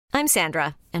I'm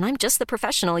Sandra, and I'm just the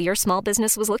professional your small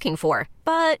business was looking for.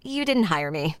 But you didn't hire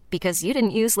me because you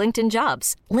didn't use LinkedIn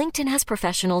Jobs. LinkedIn has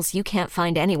professionals you can't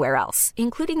find anywhere else,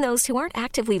 including those who aren't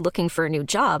actively looking for a new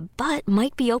job, but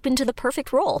might be open to the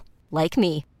perfect role, like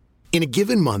me. In a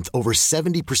given month, over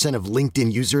 70% of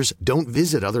LinkedIn users don't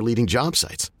visit other leading job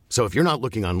sites. So if you're not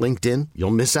looking on LinkedIn,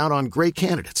 you'll miss out on great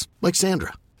candidates like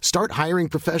Sandra. Start hiring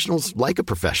professionals like a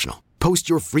professional. Post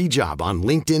your free job on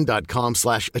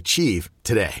linkedin.com/achieve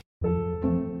today.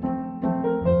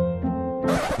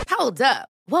 Hold up.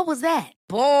 What was that?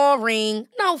 Boring.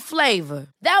 No flavor.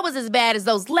 That was as bad as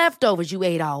those leftovers you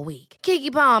ate all week.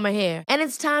 Keke Palmer here. And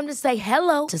it's time to say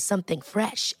hello to something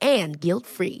fresh and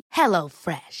guilt-free. Hello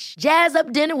Fresh. Jazz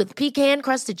up dinner with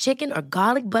pecan-crusted chicken or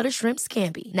garlic butter shrimp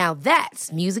scampi. Now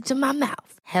that's music to my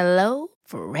mouth. Hello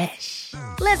Fresh.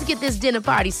 Let's get this dinner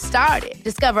party started.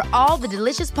 Discover all the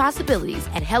delicious possibilities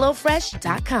at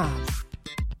HelloFresh.com.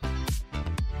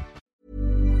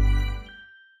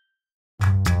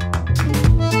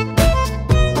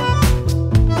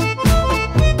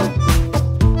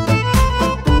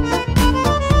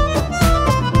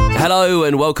 Hello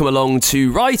and welcome along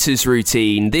to Writer's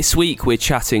Routine. This week we're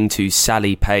chatting to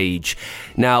Sally Page.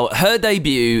 Now, her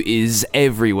debut is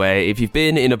everywhere. If you've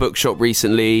been in a bookshop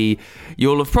recently,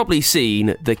 you'll have probably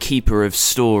seen The Keeper of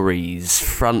Stories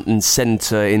front and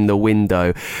centre in the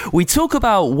window. We talk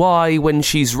about why when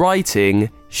she's writing,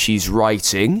 she's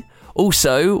writing.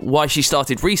 Also, why she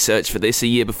started research for this a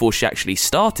year before she actually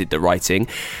started the writing.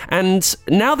 And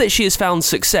now that she has found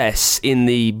success in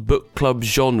the book club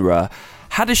genre,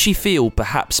 how does she feel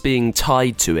perhaps being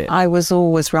tied to it? I was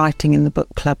always writing in the book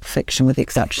club fiction with the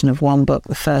exception of one book,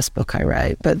 the first book I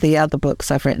wrote. But the other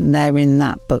books I've written, they're in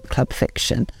that book club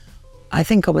fiction. I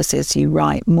think obviously as you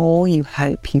write more, you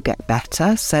hope you get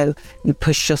better. So you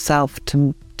push yourself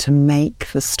to make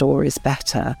the stories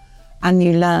better. And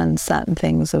you learn certain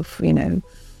things of,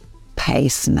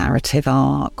 pace, narrative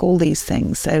arc, all these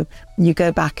things. So you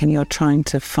go back and you're trying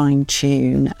to fine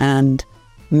tune and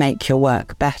make your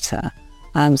work better.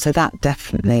 So that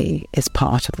definitely is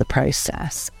part of the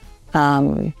process.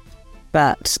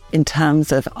 But in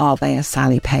terms of are they a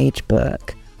Sally Page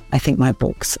book, I think my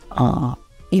books are,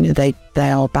 they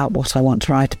are about what I want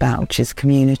to write about, which is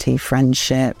community,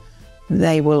 friendship.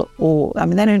 They will all,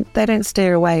 they don't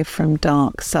steer away from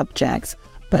dark subjects,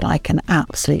 but I can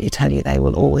absolutely tell you they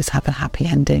will always have a happy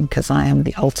ending because I am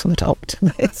the ultimate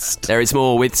optimist. There is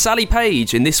more with Sally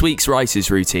Page in this week's Writer's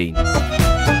Routine.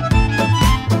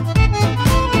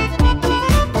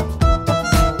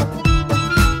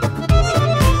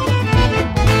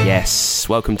 Yes,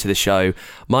 welcome to the show.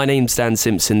 My name's Dan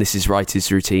Simpson, this is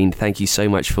Writer's Routine. Thank you so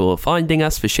much for finding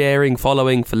us, for sharing,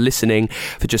 following, for listening,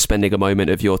 for just spending a moment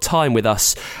of your time with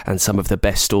us and some of the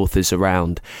best authors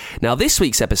around. Now, this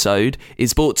week's episode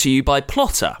is brought to you by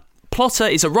Plotter. Plotter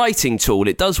is a writing tool.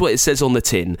 It does what it says on the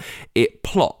tin. It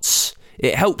plots.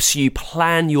 It helps you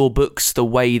plan your books the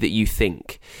way that you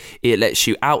think. It lets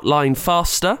you outline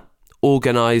faster,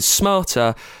 organise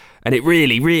smarter, and it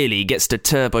really, really gets to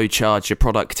turbocharge your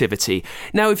productivity.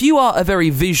 Now, if you are a very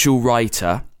visual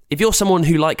writer, if you're someone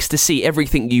who likes to see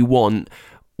everything you want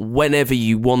whenever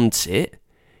you want it,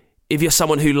 if you're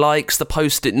someone who likes the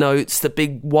post-it notes, the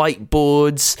big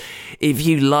whiteboards, if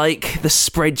you like the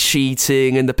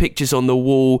spreadsheeting and the pictures on the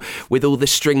wall with all the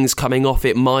strings coming off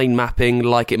it, mind mapping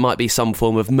like it might be some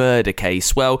form of murder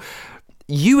case, well,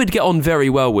 you would get on very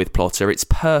well with Plotter. It's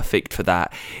perfect for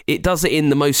that. It does it in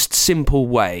the most simple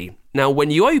way. Now,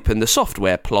 when you open the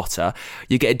software Plotter,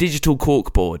 you get a digital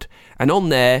corkboard, and on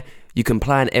there, you can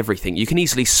plan everything. You can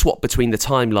easily swap between the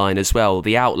timeline as well,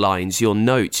 the outlines, your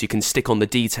notes. You can stick on the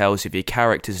details of your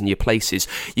characters and your places.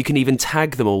 You can even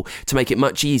tag them all to make it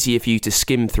much easier for you to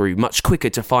skim through, much quicker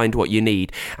to find what you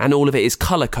need. And all of it is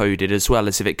colour-coded as well,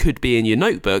 as if it could be in your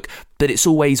notebook, but it's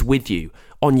always with you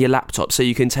on your laptop, so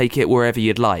you can take it wherever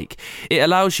you'd like. It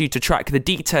allows you to track the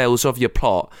details of your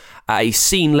plot at a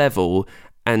scene level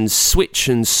and switch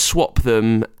and swap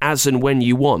them as and when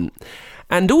you want.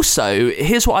 And also,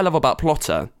 here's what I love about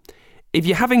Plotter. If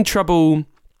you're having trouble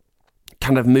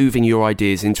kind of moving your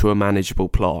ideas into a manageable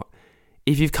plot,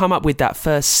 if you've come up with that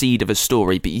first seed of a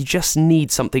story, but you just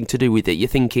need something to do with it, you're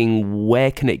thinking,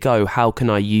 where can it go? How can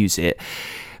I use it?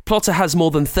 Plotter has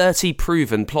more than 30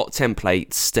 proven plot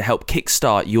templates to help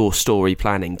kickstart your story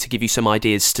planning, to give you some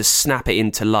ideas to snap it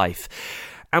into life.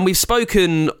 And we've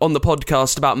spoken on the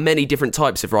podcast about many different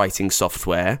types of writing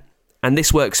software, and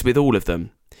this works with all of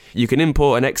them. You can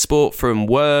import and export from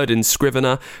Word and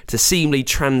Scrivener to seamlessly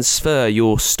transfer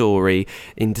your story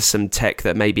into some tech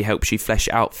that maybe helps you flesh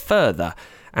it out further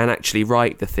and actually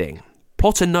write the thing.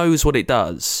 Plotter knows what it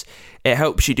does, It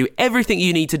helps you do everything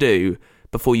you need to do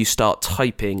before you start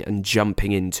typing and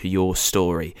jumping into your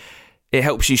story. It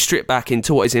helps you strip back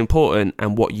into what is important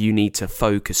and what you need to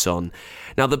focus on.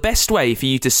 Now, the best way for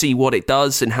you to see what it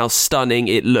does and how stunning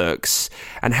it looks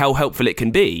and how helpful it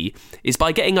can be is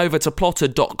by getting over to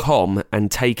plotter.com and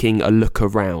taking a look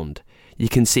around. You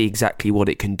can see exactly what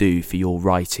it can do for your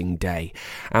writing day.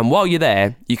 And while you're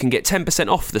there, you can get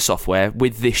 10% off the software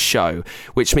with this show,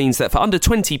 which means that for under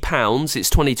 £20, it's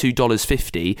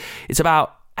 $22.50. It's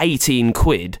about 18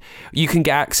 quid. You can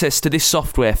get access to this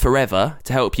software forever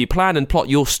to help you plan and plot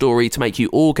your story, to make you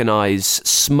organise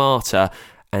smarter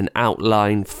and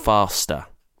outline faster.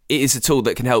 It is a tool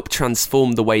that can help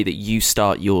transform the way that you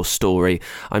start your story.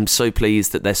 I'm so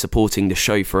pleased that they're supporting the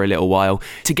show for a little while.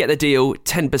 To get the deal,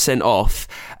 10% off,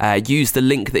 use the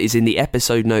link that is in the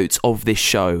episode notes of this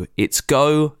show. It's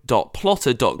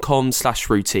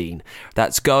go.plotter.com/routine.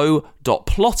 That's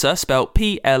go.plotter, spelled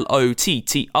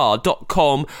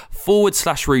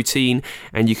PLOTTR.com/routine,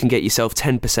 and you can get yourself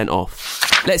 10% off.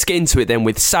 Let's get into it then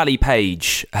with Sally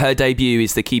Page. Her debut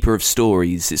is The Keeper of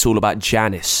Stories. It's all about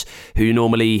Janice, who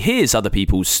normally hears other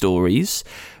people's stories.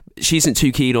 She isn't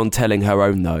too keen on telling her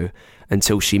own, though,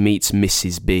 until she meets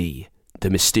Mrs. B, the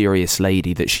mysterious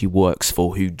lady that she works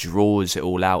for, who draws it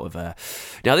all out of her.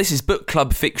 Now, this is book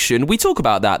club fiction. We talk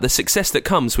about that, the success that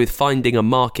comes with finding a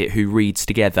market who reads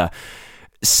together.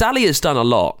 Sally has done a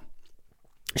lot.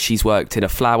 She's worked in a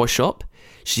flower shop.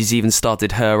 She's even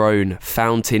started her own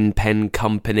fountain pen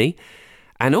company.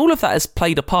 And all of that has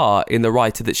played a part in the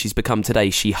writer that she's become today.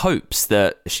 She hopes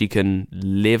that she can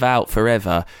live out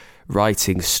forever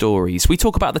writing stories. We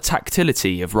talk about the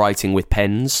tactility of writing with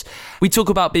pens. We talk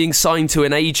about being signed to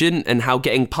an agent and how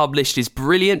getting published is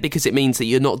brilliant because it means that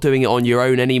you're not doing it on your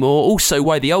own anymore. Also,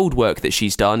 why the old work that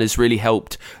she's done has really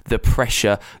helped the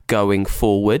pressure going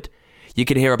forward. You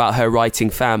can hear about her writing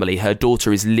family. Her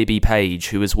daughter is Libby Page,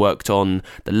 who has worked on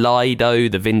the Lido,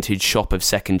 the vintage shop of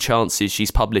second chances.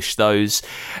 She's published those.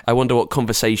 I wonder what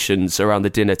conversations around the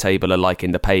dinner table are like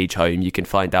in the Page home. You can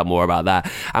find out more about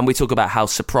that. And we talk about how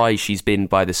surprised she's been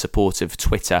by the support of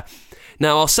Twitter.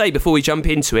 Now, I'll say before we jump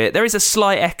into it, there is a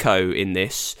slight echo in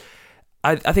this.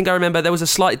 I think I remember there was a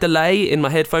slight delay in my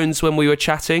headphones when we were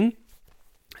chatting.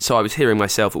 So I was hearing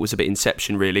myself. It was a bit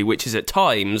Inception, really, which is at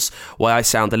times why I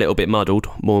sound a little bit muddled,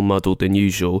 more muddled than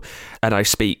usual. And I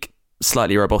speak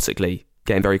slightly robotically,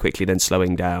 getting very quickly, then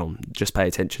slowing down. Just pay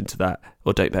attention to that,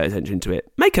 or don't pay attention to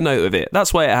it. Make a note of it.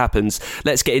 That's why it happens.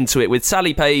 Let's get into it with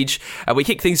Sally Page. And we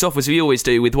kick things off, as we always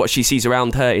do, with what she sees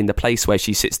around her in the place where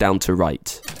she sits down to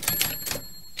write.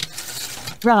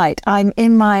 Right, I'm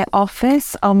in my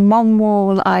office. On one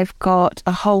wall, I've got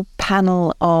a whole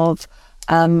panel of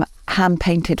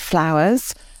hand-painted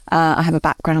flowers. I have a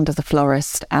background as a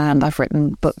florist and I've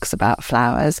written books about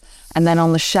flowers. And then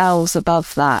on the shelves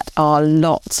above that are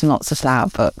lots and lots of flower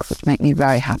books, which make me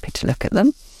very happy to look at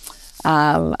them.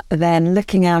 Then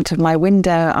looking out of my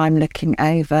window, I'm looking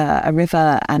over a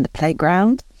river and a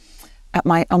playground.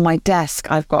 On my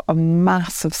desk, I've got a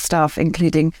mass of stuff,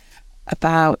 including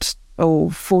about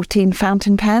 14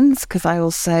 fountain pens, because I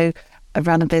also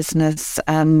run a business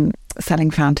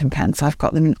selling fountain pens. So I've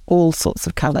got them in all sorts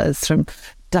of colours, from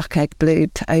duck egg blue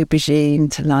to aubergine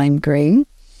to lime green.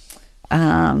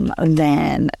 And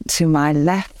then to my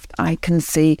left, I can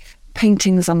see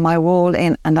paintings on my wall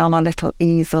and on a little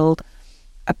easel.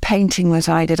 A painting that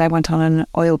I did, I went on an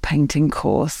oil painting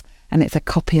course, and it's a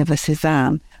copy of a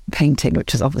Cézanne painting,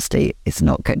 which is obviously it's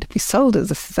not going to be sold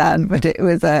as a Cézanne, but it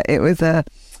was a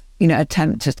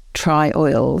attempt to try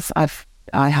oils.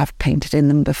 I have painted in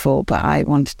them before, but I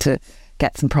wanted to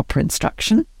get some proper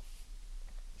instruction.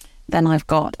 Then I've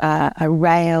got a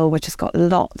rail which has got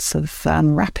lots of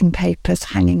wrapping papers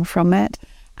hanging from it.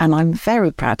 And I'm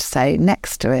very proud to say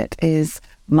next to it is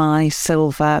my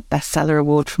silver bestseller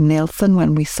award from Nielsen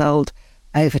when we sold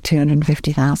over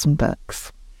 250,000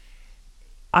 books.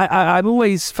 I'm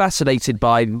always fascinated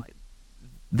by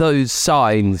those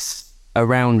signs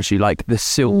around you, like the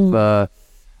silver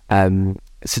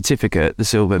certificate, the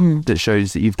silver that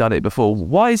shows that you've done it before.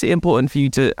 Why is it important for you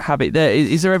to have it there?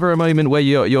 Is there ever a moment where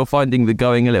you're finding the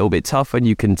going a little bit tough and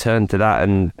you can turn to that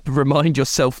and remind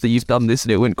yourself that you've done this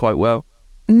and it went quite well?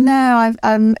 No,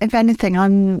 if anything,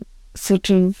 I'm sort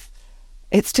of,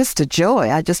 it's just a joy.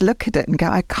 I just look at it and go,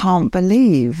 I can't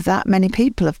believe that many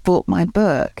people have bought my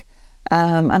book.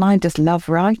 And I just love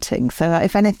writing. So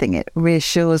if anything, it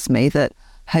reassures me that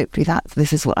hopefully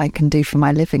this is what I can do for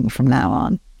my living from now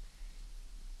on.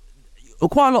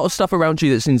 Quite a lot of stuff around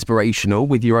you that's inspirational,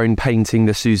 with your own painting,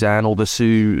 the Suzanne or the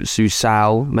Sue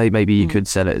Sal. Maybe you could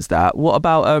sell it as that. What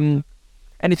about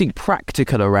anything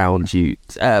practical around you?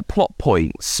 Plot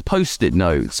points, post-it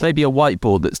notes, maybe a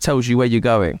whiteboard that tells you where you're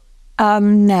going?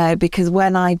 No, because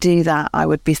when I do that, I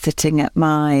would be sitting at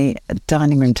my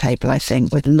dining room table, I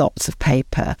think, with lots of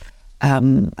paper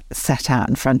set out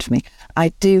in front of me. I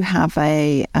do have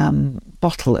a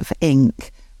bottle of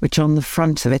ink, which on the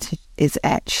front of it is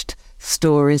etched,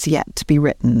 "Stories yet to be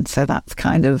written." So that's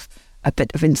kind of a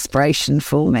bit of inspiration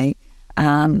for me.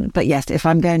 But yes, if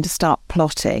I'm going to start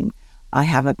plotting, I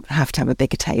have to have a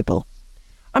bigger table.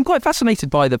 I'm quite fascinated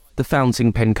by the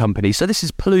fountain pen company. So this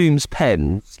is Plume's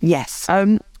Pens. Yes.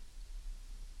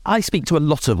 I speak to a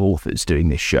lot of authors doing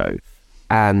this show,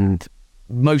 and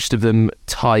most of them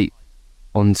type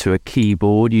onto a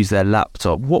keyboard, use their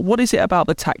laptop. What is it about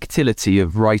the tactility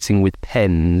of writing with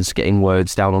pens, getting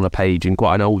words down on a page in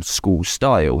quite an old school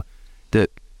style, that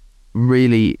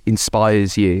really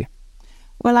inspires you?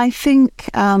 Well, I think,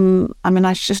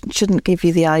 I shouldn't give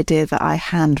you the idea that I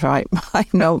handwrite my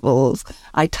novels.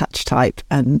 I touch type,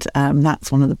 and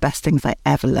that's one of the best things I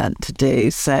ever learnt to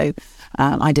do. So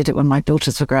I did it when my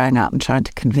daughters were growing up and trying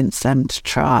to convince them to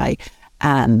try.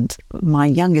 And my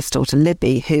youngest daughter,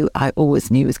 Libby, who I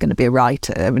always knew was going to be a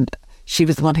writer, she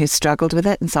was the one who struggled with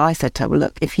it. And so I said to her, well,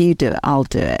 look, if you do it, I'll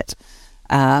do it.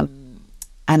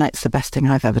 And it's the best thing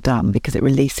I've ever done, because it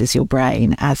releases your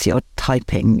brain as you're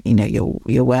typing,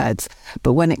 your words.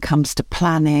 But when it comes to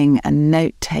planning and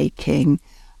note-taking,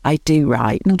 I do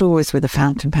write, not always with a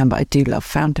fountain pen, but I do love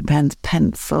fountain pens,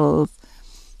 pencils.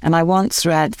 And I once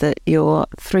read that you're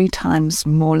 3 times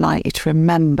more likely to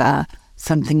remember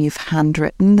something you've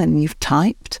handwritten than you've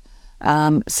typed.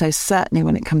 So certainly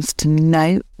when it comes to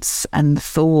notes and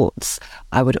thoughts,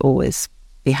 I would always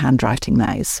be handwriting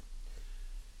those.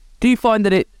 Do you find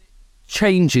that it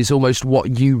changes almost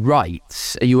what you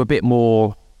write? Are you a bit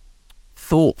more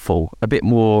thoughtful, a bit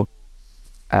more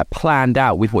planned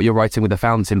out with what you're writing with a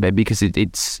fountain pen, because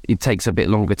it takes a bit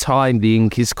longer time? The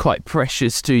ink is quite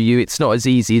precious to you. It's not as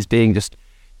easy as being just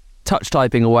touch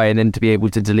typing away and then to be able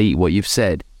to delete what you've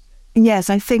said. Yes,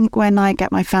 I think when I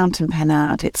get my fountain pen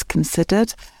out, it's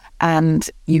considered, and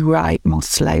you write more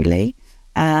slowly.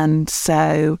 And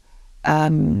so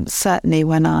certainly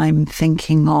when I'm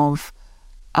thinking of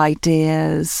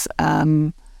ideas,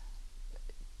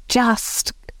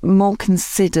 just more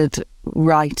considered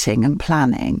writing and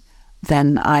planning,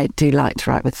 then I do like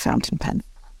to write with fountain pen.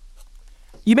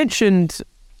 You mentioned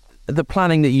the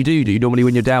planning that you do normally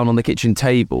when you're down on the kitchen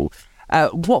table.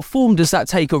 What form does that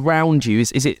take around you?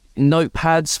 Is it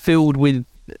notepads filled with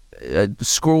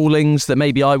scrawlings that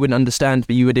maybe I wouldn't understand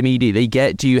but you would immediately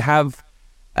get? Do you have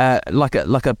like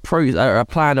a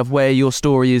plan of where your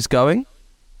story is going?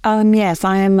 Yes,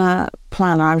 I am a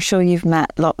planner. I'm sure you've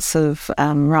met lots of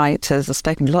writers, I've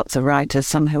spoken to lots of writers,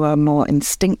 some who are more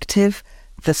instinctive.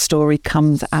 The story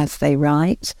comes as they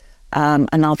write, and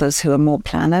others who are more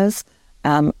planners.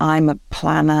 I'm a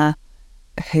planner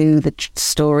who the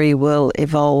story will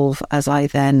evolve as I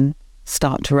then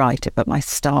start to write it, but I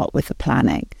start with the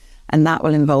planning. And that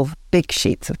will involve big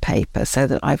sheets of paper so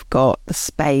that I've got the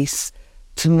space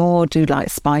to more do like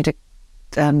spider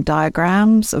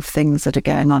diagrams of things that are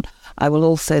going on. I will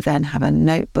also then have a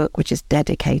notebook which is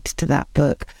dedicated to that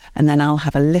book, and then I'll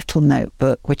have a little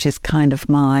notebook which is kind of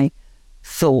my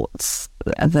thoughts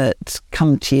that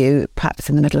come to you perhaps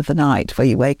in the middle of the night, where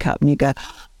you wake up and you go,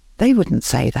 they wouldn't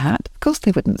say that. Of course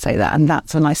they wouldn't say that. And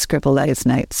that's when I scribble those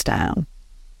notes down.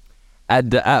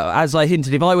 And as I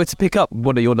hinted, if I were to pick up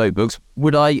one of your notebooks,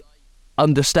 would I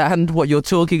understand what you're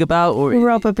talking about? Or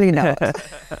probably not.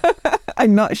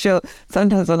 I'm not sure.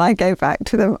 Sometimes when I go back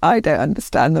to them, I don't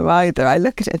understand them either. I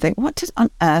look at it and think, what on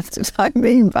earth did I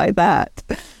mean by that?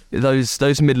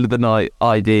 Those middle of the night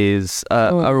ideas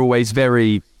are always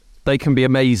they can be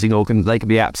amazing, or they can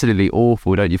be absolutely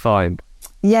awful, don't you find?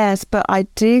 Yes, but I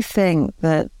do think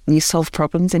that you solve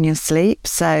problems in your sleep.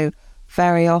 So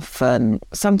very often,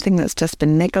 something that's just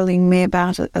been niggling me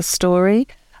about a story,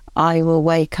 I will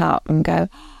wake up and go,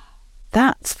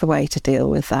 that's the way to deal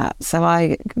with that. So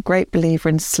I'm a great believer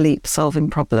in sleep solving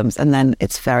problems. And then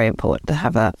it's very important to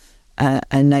have a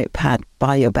notepad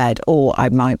by your bed, or I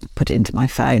might put it into my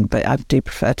phone, but I do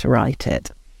prefer to write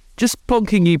it. Just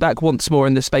plonking you back once more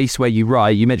in the space where you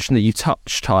write, you mentioned that you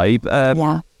touch type.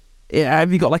 Yeah.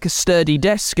 Have you got like a sturdy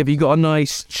desk? Have you got a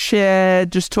nice chair?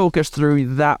 Just talk us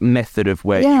through that method of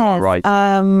where you write.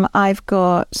 I've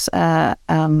got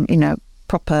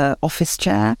proper office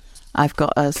chair. I've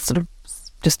got a sort of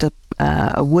just a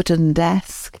wooden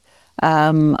desk,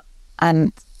 but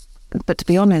to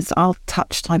be honest, I'll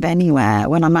touch type anywhere.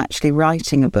 When I'm actually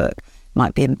writing a book, it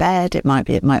might be in bed, it might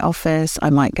be at my office, I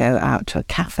might go out to a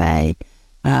cafe,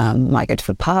 might go to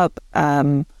the pub.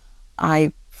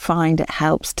 I find it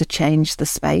helps to change the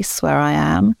space where I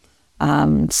am.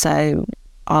 So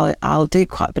I'll do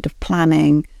quite a bit of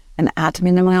planning and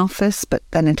admin in my office, but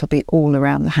then it'll be all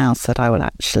around the house that I will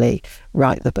actually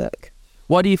write the book.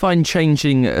 Why do you find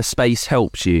changing a space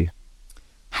helps you?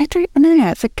 I don't know.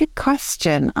 It's a good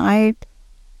question. I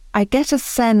get a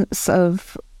sense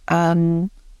of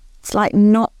it's like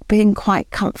not being quite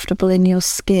comfortable in your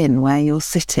skin where you're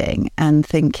sitting and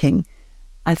thinking,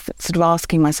 sort of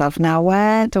asking myself, now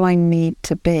where do I need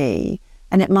to be?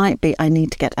 And it might be I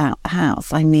need to get out the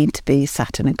house. I need to be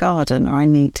sat in a garden, or I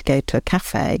need to go to a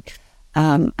cafe.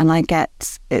 And I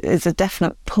get, it's a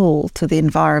definite pull to the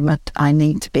environment I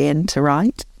need to be in to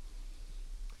write.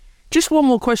 Just one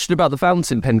more question about the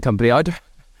fountain pen company. I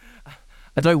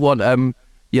don't want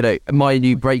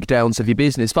minute breakdowns of your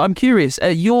business, but I'm curious,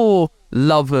 your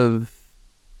love of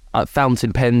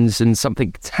fountain pens and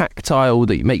something tactile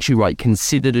that makes you write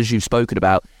considered, as you've spoken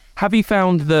about. Have you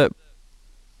found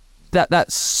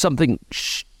that's something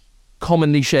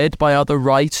commonly shared by other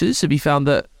writers? Have you found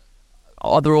that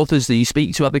other authors that you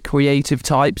speak to, other creative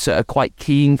types, are quite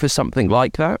keen for something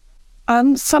like that?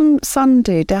 Some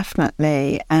do,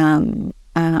 definitely.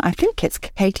 I think it's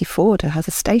Katie Ford who has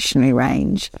a stationery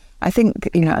range. I think,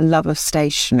 a love of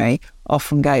stationery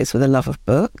often goes with a love of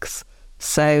books.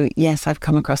 So, yes, I've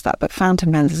come across that. But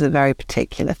fountain pens is a very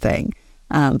particular thing.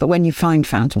 But when you find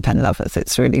fountain pen lovers,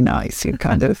 it's really nice.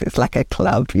 It's like a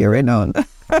club you're in on.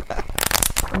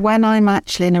 When I'm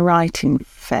actually in a writing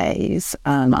phase,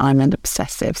 I'm an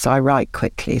obsessive, so I write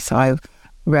quickly. So I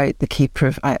wrote The Keeper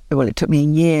of... it took me a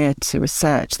year to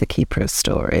research The Keeper of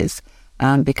Stories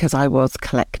because I was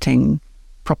collecting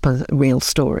proper real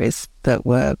stories that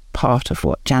were part of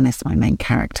what Janice, my main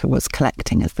character, was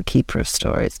collecting as The Keeper of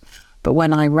Stories. But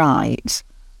when I write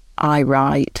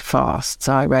fast.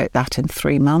 So I wrote that in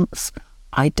 3 months.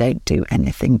 I don't do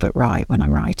anything but write when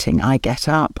I'm writing. I get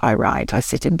up, I write. I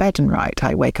sit in bed and write.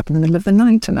 I wake up in the middle of the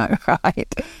night and I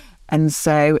write. And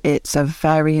so it's a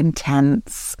very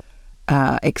intense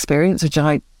experience, which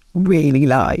I really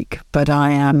like. But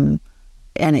I am,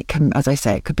 and it can, as I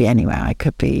say, it could be anywhere. I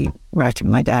could be writing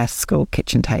at my desk or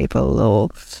kitchen table or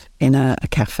in a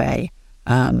cafe.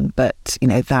 But,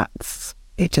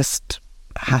 it just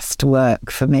has to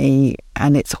work for me,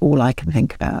 and it's all I can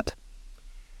think about.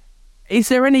 Is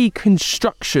there any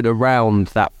construction around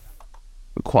that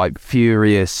quite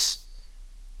furious,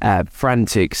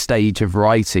 frantic stage of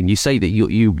writing? You say that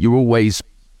you're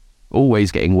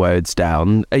always getting words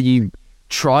down. Are you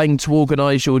trying to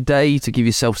organise your day to give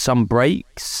yourself some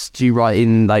breaks? Do you write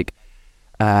in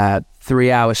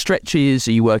 3-hour stretches?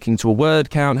 Are you working to a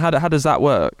word count? How does that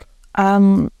work?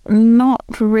 Not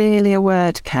really a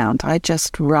word count. I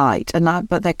just write,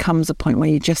 but there comes a point where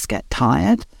you just get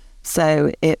tired.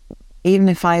 So even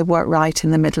if I write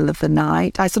in the middle of the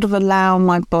night, I sort of allow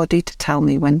my body to tell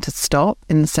me when to stop,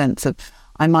 in the sense of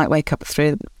I might wake up at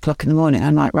 3 o'clock in the morning,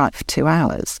 I might write for 2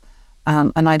 hours.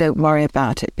 And I don't worry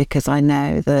about it because I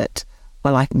know that,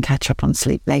 I can catch up on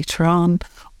sleep later on.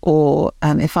 Or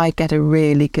if I get a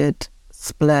really good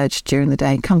splurge during the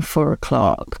day, come 4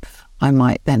 o'clock, I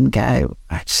might then go,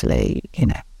 actually,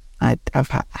 I've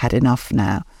had enough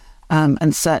now.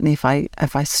 And certainly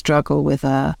if I struggle with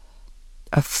a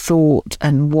thought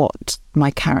and what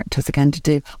my characters are going to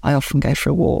do, I often go for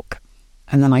a walk.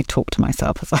 And then I talk to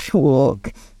myself as I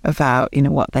walk about,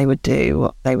 what they would do,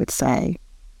 what they would say.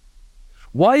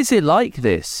 Why is it like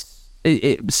this?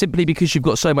 Simply because you've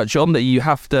got so much on that you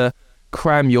have to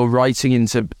cram your writing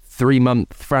into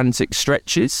 3-month frantic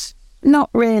stretches? Not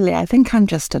really. I think I'm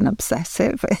just an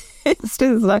obsessive. It's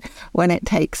just like when it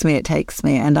takes me,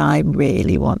 and I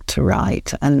really want to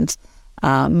write. And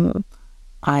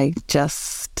I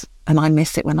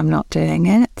miss it when I'm not doing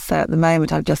it. So at the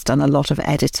moment, I've just done a lot of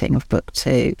editing of book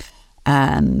 2,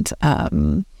 and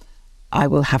I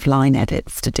will have line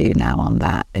edits to do now on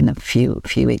that in a few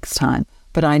weeks' time.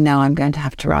 But I know I'm going to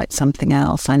have to write something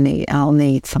else. I'll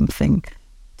need something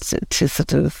to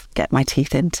sort of get my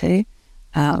teeth into.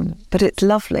 But it's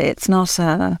lovely. It's not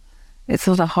a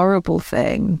horrible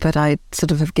thing. But I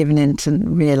sort of have given in to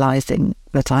realising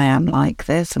that I am like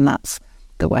this, and that's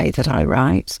the way that I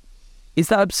write. Is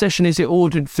that obsession, is it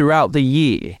ordered throughout the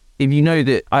year? If you know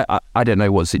that, I don't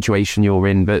know what situation you're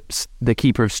in, but The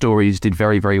Keeper of Stories did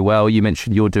very, very well. You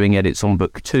mentioned you're doing edits on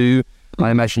book 2. I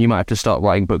imagine you might have to start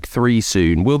writing book 3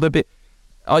 soon.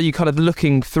 Are you kind of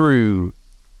looking through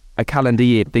a calendar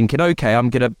year thinking, okay, I'm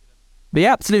going to be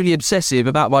absolutely obsessive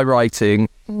about my writing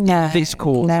this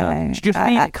quarter? No. Do you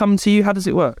feel it come to you? How does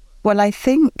it work? Well, I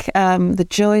think the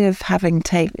joy of having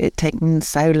it taken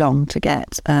so long to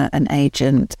get an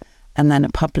agent and then a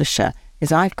publisher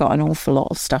is I've got an awful lot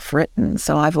of stuff written.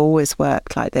 So I've always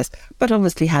worked like this, but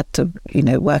obviously had to,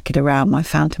 work it around my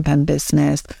fountain pen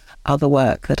business, other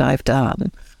work that I've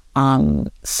done.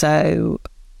 So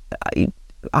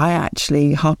I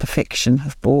actually, Harper Fiction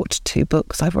have bought 2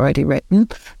 books I've already written.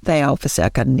 They obviously are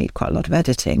going to need quite a lot of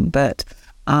editing, but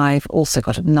I've also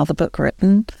got another book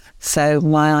written. So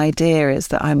my idea is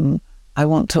that I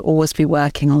want to always be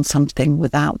working on something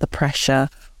without the pressure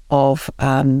of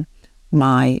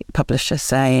my publisher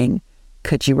saying,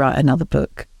 could you write another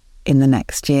book in the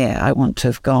next year? I want to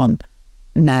have gone,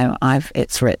 no,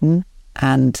 it's written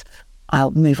and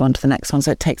I'll move on to the next one.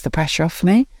 So it takes the pressure off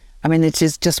me. I mean, it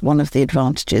is just one of the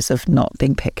advantages of not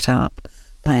being picked up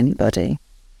by anybody.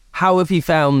 How have you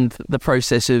found the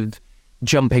process of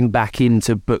jumping back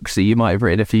into books that you might have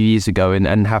written a few years ago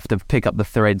and have to pick up the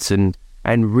threads and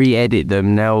re-edit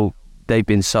them now they've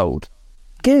been sold?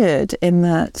 Good, in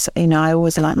that, I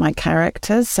always like my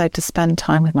characters. So to spend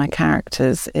time with my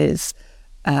characters is,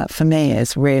 for me,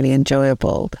 is really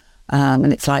enjoyable.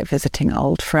 And it's like visiting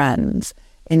old friends.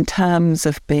 In terms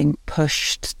of being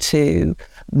pushed to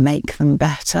make them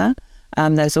better,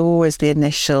 there's always the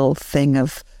initial thing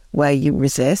of where you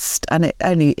resist, and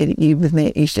with me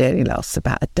it usually only lasts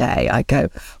about a day. I go,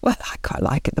 well, I quite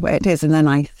like it the way it is, and then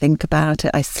I think about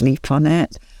it, I sleep on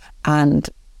it, and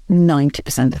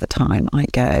 90% of the time I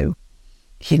go,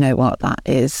 you know what, that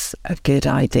is a good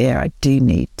idea. I do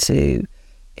need to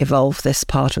evolve this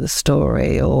part of the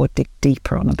story or dig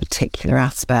deeper on a particular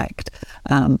aspect.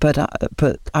 But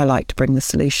I like to bring the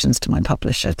solutions to my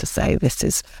publisher to say, this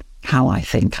is how I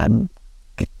think I'm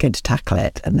going to tackle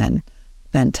it, and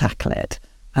then tackle it.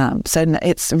 So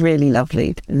it's really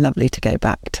lovely to go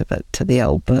back to the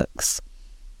old books.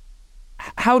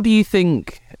 How do you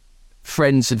think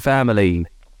friends and family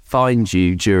find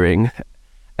you during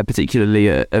a particularly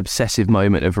obsessive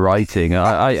moment of writing?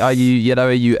 Are you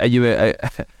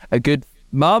a good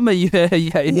mum? Are you good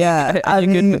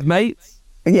with mates?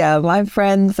 Yeah, my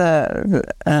friends are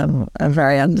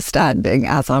very understanding,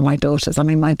 as are my daughters. I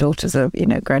mean, my daughters are,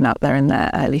 grown up, they're in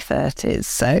their early 30s,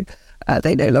 so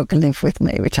they no longer live with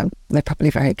me, which they're probably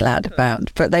very glad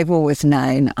about. But they've always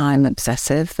known I'm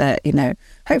obsessive, that,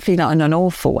 hopefully not in an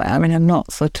awful way. I mean, I'm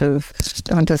not I don't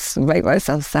want to make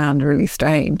myself sound really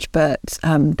strange, but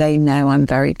they know I'm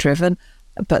very driven,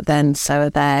 but then so are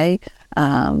they.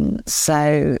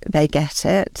 So they get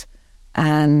it.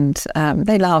 And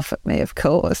they laugh at me, of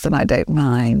course, and I don't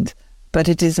mind. But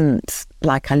it isn't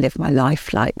like I live my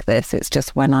life like this. It's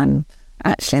just when I'm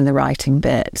actually in the writing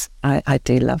bit, I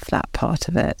do love that part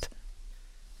of it.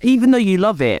 Even though you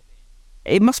love it,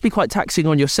 it must be quite taxing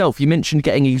on yourself. You mentioned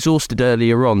getting exhausted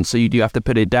earlier on, so you do have to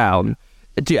put it down.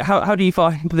 How do you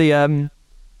find the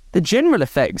general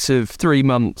effects of 3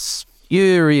 months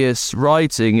furious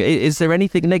writing? Is there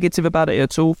anything negative about it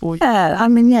at all for you? Yeah, I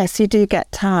mean, yes, you do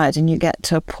get tired, and you get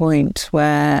to a point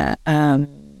where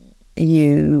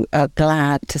you are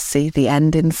glad to see the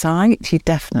end in sight. You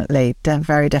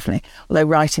very definitely. Although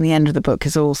writing the end of the book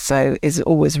is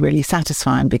always really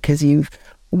satisfying, because you've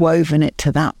woven it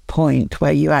to that point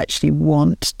where you actually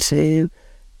want to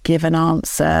give an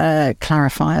answer,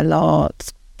 clarify a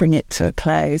lot, bring it to a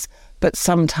close. But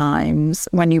sometimes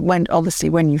when you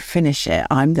finish it,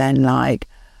 I'm then like,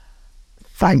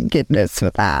 thank goodness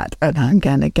for that. And I'm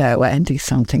going to go away and do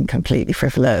something completely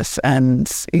frivolous.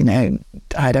 And,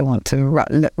 I don't want to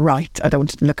write. I don't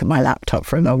want to look at my laptop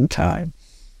for a long time.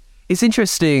 It's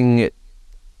interesting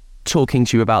talking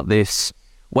to you about this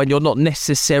when you're not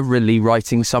necessarily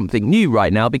writing something new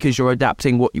right now, because you're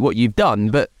adapting what you've done.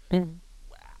 But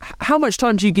how much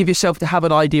time do you give yourself to have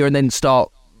an idea and then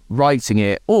start writing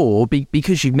it? Or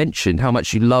because you've mentioned how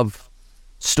much you love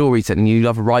storytelling, you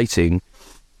love writing,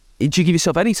 do you give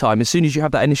yourself any time? As soon as you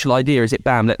have that initial idea, is it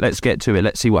bam, let's get to it,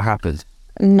 let's see what happens?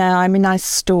 No, I mean, I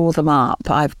store them up.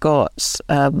 I've got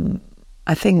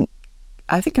I think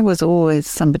I was always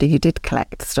somebody who did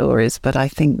collect stories, but I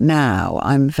think now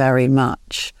I'm very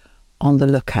much on the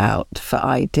lookout for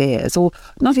ideas, or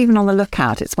not even on the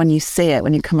lookout. It's when you see it,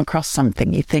 when you come across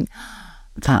something, you think,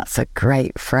 that's a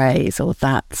great phrase, or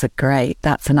that's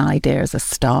an idea as a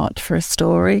start for a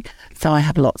story. So I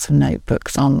have lots of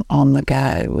notebooks on the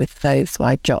go with those, so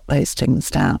I jot those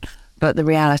things down. But the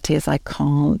reality is I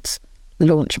can't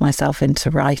launch myself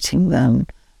into writing them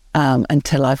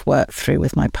until I've worked through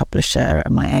with my publisher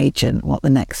and my agent what the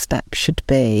next step should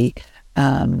be.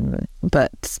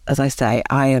 But as I say,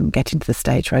 I am getting to the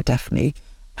stage where I definitely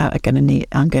I'm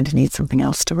going to need something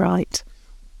else to write.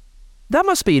 That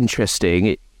must be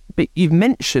interesting. But you've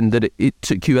mentioned that it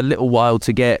took you a little while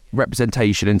to get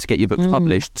representation and to get your books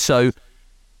published. So,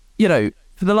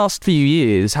 for the last few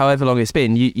years, however long it's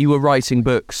been, you were writing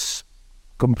books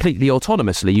completely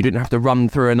autonomously. You didn't have to run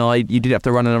through you didn't have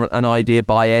to run an idea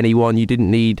by anyone. You didn't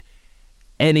need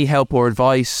any help or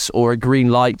advice or a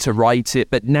green light to write it,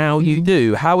 but now you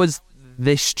do. How has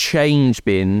this change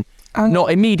been? Not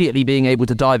immediately being able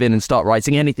to dive in and start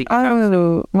writing anything.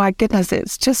 Oh my goodness,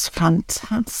 it's just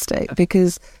fantastic,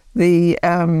 because the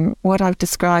what I've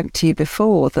described to you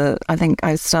before, that I think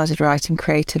I started writing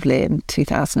creatively in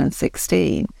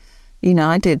 2016. You know,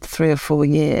 I did 3 or 4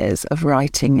 years of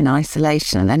writing in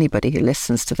isolation, and anybody who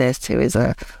listens to this who is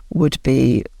a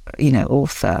would-be,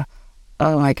 author,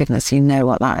 oh my goodness, you know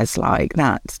what that is like.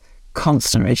 That's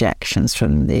constant rejections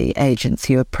from the agents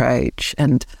you approach,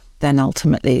 and then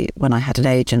ultimately, when I had an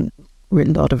agent, a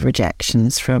lot of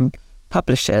rejections from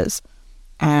publishers,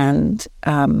 and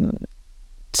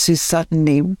to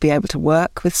suddenly be able to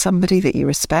work with somebody that you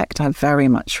respect. I very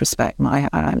much respect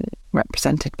I'm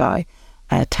represented by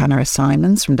Tanara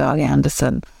Simons from Darley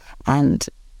Anderson, and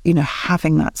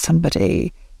having that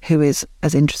somebody who is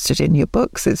as interested in your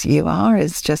books as you are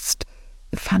is just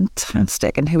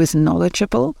fantastic, and who is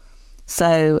knowledgeable.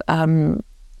 So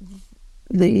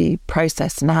the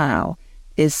process now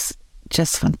is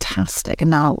just fantastic.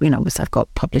 And now, obviously I've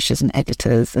got publishers and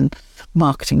editors and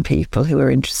marketing people who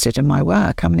are interested in my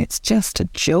work. I mean, it's just a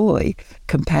joy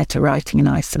compared to writing in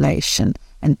isolation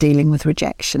and dealing with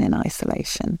rejection in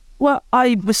isolation. Well,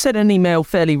 I was sent an email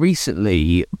fairly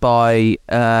recently by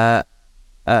an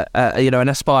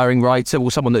aspiring writer,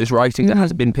 or someone that is writing that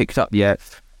hasn't been picked up yet,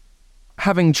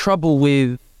 having trouble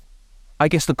with, I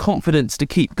guess, the confidence to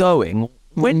keep going.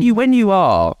 When you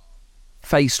are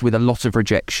faced with a lot of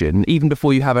rejection, even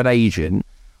before you have an agent,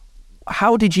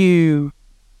 how did you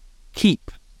keep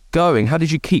going? How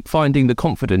did you keep finding the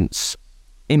confidence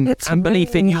and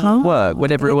belief in your work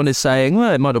when everyone is saying,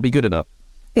 well, it might not be good enough?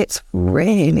 It's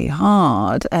really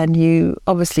hard, and you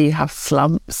obviously have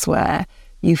slumps where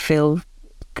you feel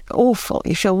awful.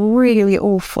 You feel really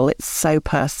awful. It's so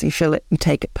personal. You feel it. You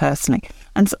take it personally,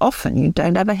 and often you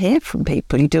don't ever hear from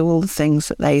people. You do all the things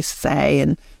that they say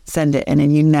and send it in,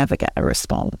 and you never get a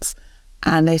response,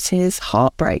 and it is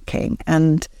heartbreaking.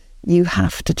 And you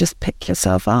have to just pick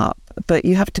yourself up, but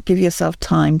you have to give yourself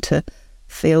time to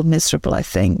feel miserable, I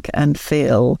think, and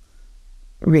feel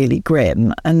really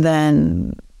grim, and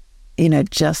then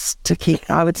just to keep,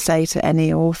 I would say to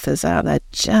any authors out there,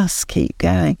 just keep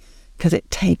going, because it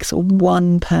takes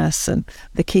one person.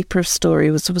 The Keeper of Story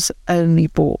was only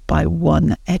bought by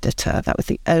one editor. That was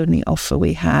the only offer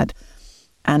we had,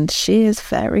 and she is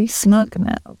very smug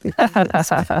now.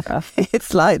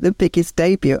 It's like the biggest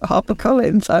debut at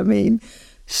HarperCollins. I mean,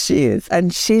 she is,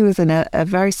 and she was in a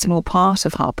very small part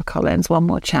of HarperCollins. One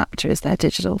More Chapter is their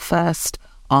digital first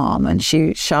arm, and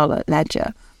Charlotte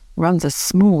Ledger runs a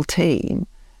small team,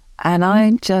 and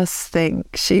I just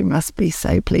think she must be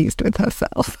so pleased with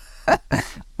herself.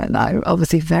 And I'm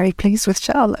obviously very pleased with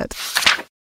Charlotte.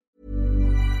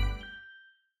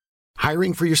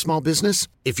 Hiring for your small business?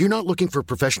 If you're not looking for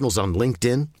professionals on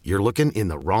LinkedIn, you're looking in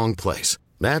the wrong place.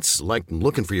 That's like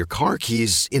looking for your car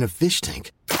keys in a fish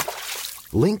tank.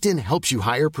 LinkedIn helps you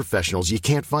hire professionals you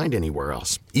can't find anywhere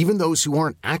else, even those who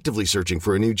aren't actively searching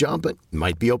for a new job but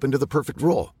might be open to the perfect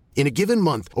role. In a given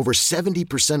month, over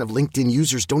 70% of LinkedIn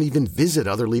users don't even visit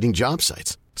other leading job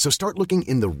sites. So start looking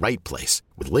in the right place.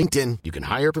 With LinkedIn, you can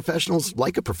hire professionals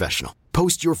like a professional.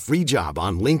 Post your free job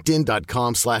on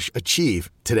linkedin.com/achieve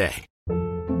today.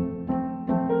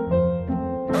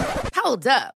 Hold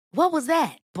up. What was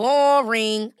that?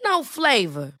 Boring. No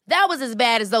flavor. That was as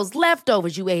bad as those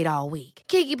leftovers you ate all week.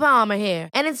 Keke Palmer here,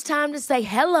 and it's time to say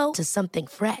hello to something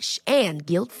fresh and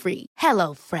guilt-free.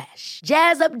 HelloFresh.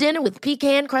 Jazz up dinner with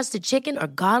pecan-crusted chicken or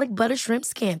garlic butter shrimp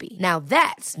scampi. Now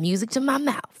that's music to my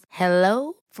mouth.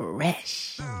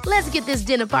 HelloFresh. Let's get this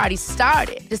dinner party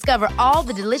started. Discover all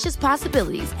the delicious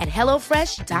possibilities at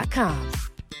HelloFresh.com.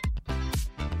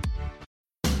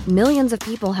 Millions of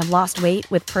people have lost weight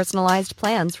with personalized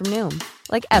plans from Noom.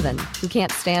 Like Evan, who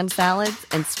can't stand salads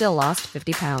and still lost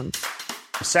 50 pounds.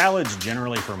 Salads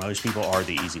generally for most people are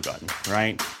the easy button,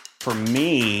 right? For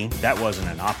me, that wasn't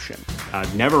an option. I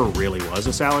never really was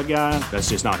a salad guy. That's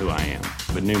just not who I am.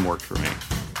 But Noom worked for me.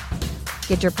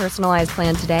 Get your personalized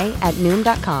plan today at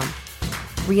Noom.com.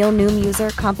 Real Noom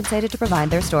user compensated to provide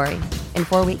their story. In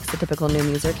 4 weeks, the typical Noom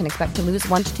user can expect to lose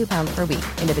 1 to 2 pounds per week.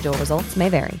 Individual results may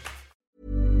vary.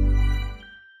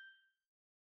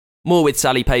 More with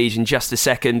Sally Page in just a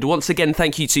second. Once again,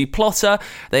 thank you to Plotter.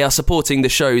 They are supporting the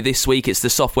show this week. It's the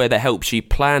software that helps you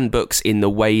plan books in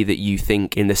the way that you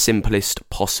think, in the simplest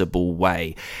possible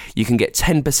way. You can get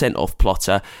 10% off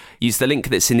Plotter. Use the link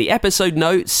that's in the episode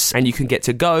notes and you can get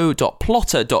to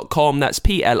go.plotter.com. That's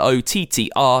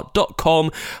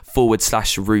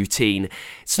PLOTTR.com/routine.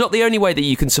 It's not the only way that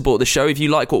you can support the show. If you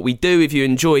like what we do, if you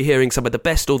enjoy hearing some of the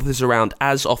best authors around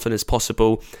as often as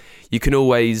possible, you can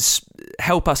always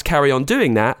help us carry on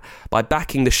doing that by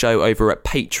backing the show over at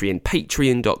Patreon,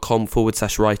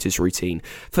 patreon.com/writersroutine.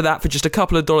 For that, for just a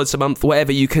couple of dollars a month,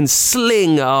 whatever you can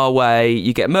sling our way,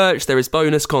 you get merch, there is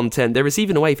bonus content, there is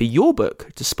even a way for your book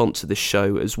to sponsor the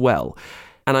show as well.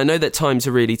 And I know that times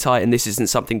are really tight and this isn't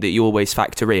something that you always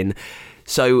factor in.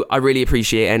 So I really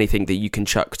appreciate anything that you can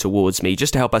chuck towards me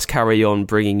just to help us carry on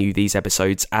bringing you these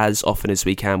episodes as often as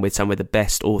we can with some of the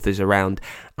best authors around.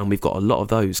 And we've got a lot of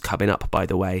those coming up, by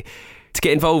the way. To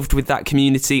get involved with that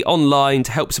community online,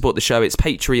 to help support the show, it's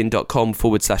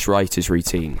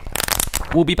patreon.com/writersroutine.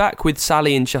 We'll be back with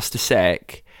Sally in just a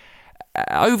sec.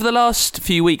 Over the last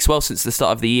few weeks, well, since the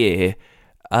start of the year,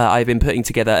 I've been putting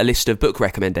together a list of book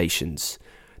recommendations.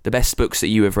 The best books that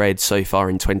you have read so far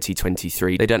in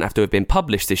 2023. They don't have to have been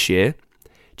published this year,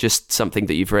 just something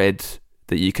that you've read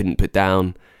that you couldn't put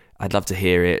down. I'd love to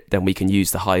hear it. Then we can use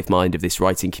the hive mind of this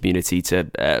writing community to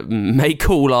make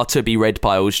all our to-be-read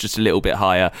piles just a little bit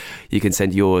higher. You can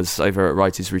send yours over at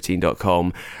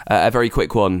writersroutine.com. A very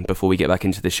quick one before we get back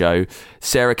into the show.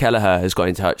 Sarah Kelleher has got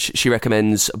in touch. She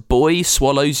recommends Boy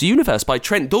Swallows Universe by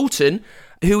Trent Dalton,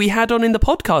 who we had on in the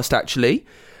podcast, actually.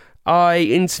 I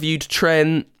interviewed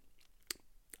Trent,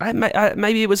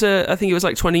 maybe it was I think it was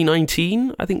like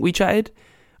 2019, I think we chatted.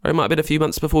 Or it might have been a few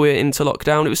months before we were into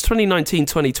lockdown. It was 2019,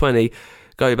 2020.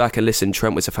 Go back and listen.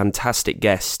 Trent was a fantastic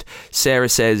guest. Sarah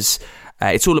says,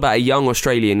 it's all about a young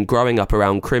Australian growing up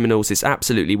around criminals. It's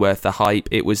absolutely worth the hype.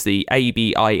 It was the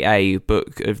ABIA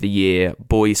Book of the Year,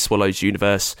 Boy Swallows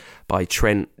Universe by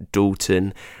Trent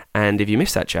Dalton. And if you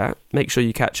missed that chat, make sure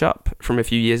you catch up from a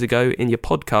few years ago in your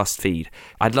podcast feed.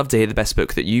 I'd love to hear the best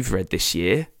book that you've read this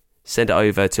year. Send it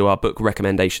over to our book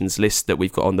recommendations list that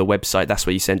we've got on the website. That's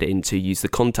where you send it into. Use the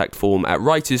contact form at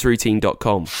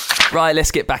writersroutine.com. Right,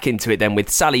 let's get back into it then with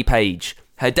Sally Page.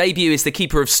 Her debut is The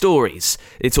Keeper of Stories.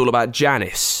 It's all about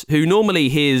Janice, who normally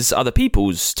hears other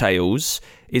people's tales,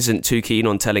 isn't too keen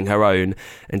on telling her own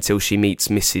until she meets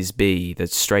Mrs. B, the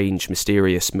strange,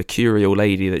 mysterious, mercurial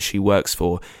lady that she works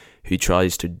for, who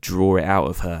tries to draw it out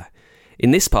of her. In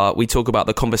this part, we talk about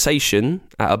the conversation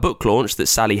at a book launch that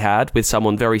Sally had with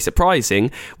someone very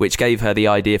surprising, which gave her the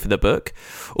idea for the book.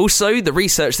 Also, the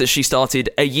research that she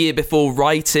started a year before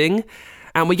writing.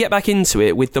 And we get back into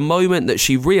it with the moment that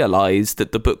she realised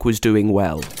that the book was doing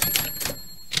well.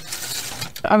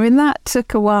 I mean, that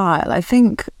took a while. I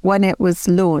think when it was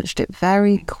launched, it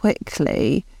very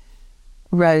quickly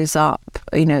rose up,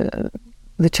 the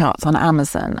charts on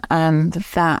Amazon. And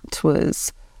that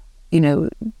was,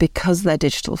 because they're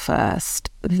digital first,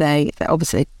 they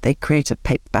obviously they create a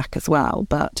paperback as well,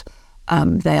 but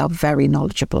they are very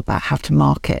knowledgeable about how to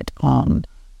market on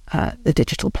the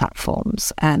digital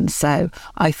platforms. And so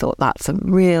I thought that's a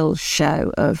real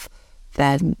show of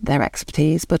their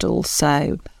expertise, but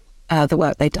also the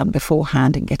work they'd done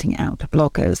beforehand in getting it out to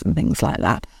bloggers and things like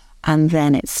that. And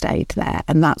then it stayed there.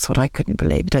 And that's what I couldn't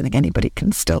believe. I don't think anybody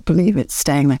can still believe it's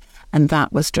staying there. And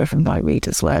that was driven by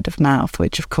readers' word of mouth,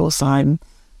 which of course I'm,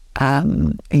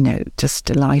 just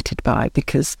delighted by,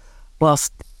 because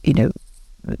whilst,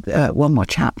 One More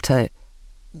Chapter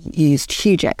used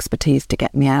huge expertise to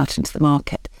get me out into the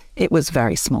market, it was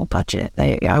very small budget.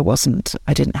 I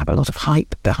didn't have a lot of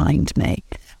hype behind me.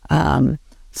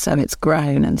 So it's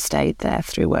grown and stayed there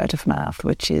through word of mouth,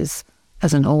 which is,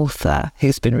 as an author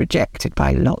who's been rejected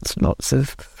by lots and lots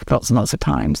of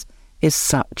times, is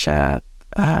such it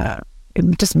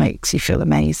just makes you feel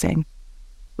amazing.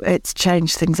 It's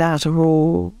changed things out of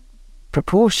all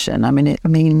proportion. I mean, it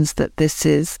means that this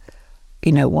is,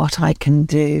 what I can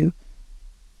do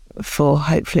for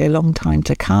hopefully a long time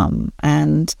to come.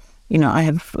 And, I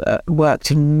have worked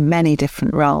in many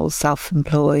different roles,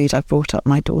 self-employed. I've brought up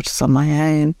my daughters on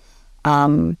my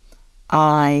own.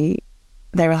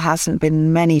 There hasn't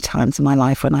been many times in my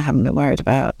life when I haven't been worried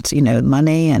about,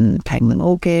 money and paying the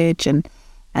mortgage. And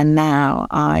now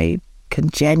I can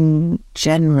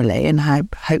generally and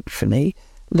hopefully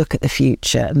look at the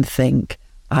future and think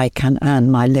I can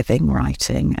earn my living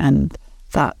writing. And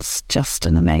that's just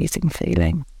an amazing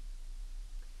feeling.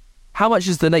 How much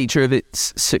has the nature of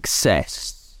its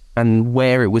success and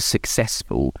where it was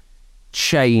successful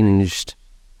changed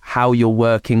how you're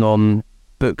working on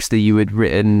books that you had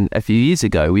written a few years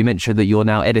ago. We mentioned that you're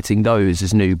now editing those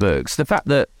as new books. The fact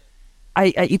that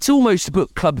it's almost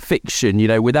book club fiction,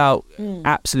 without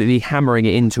absolutely hammering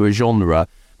it into a genre.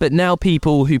 But now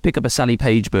people who pick up a Sally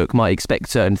Page book might expect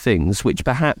certain things, which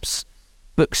perhaps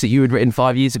books that you had written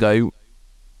 5 years ago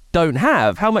don't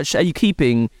have. How much are you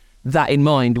keeping that in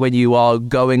mind when you are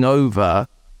going over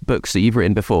books that you've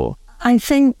written before? I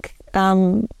think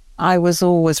I was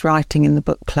always writing in the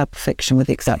book club fiction with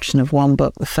the exception of one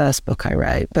book, the first book I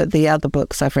wrote. But the other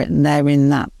books I've written, they're in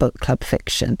that book club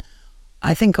fiction.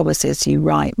 I think obviously as you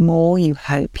write more, you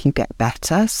hope you get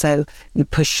better. So you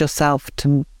push yourself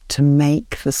to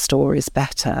make the stories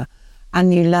better.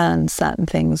 And you learn certain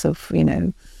things of,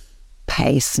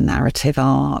 pace, narrative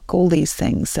arc, all these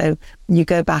things. So you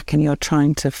go back and you're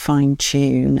trying to fine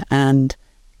tune and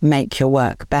make your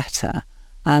work better.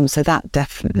 So that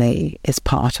definitely is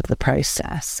part of the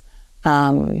process.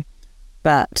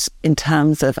 But in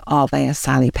terms of are they a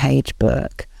Sally Page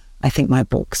book, I think my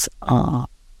books are,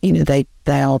 they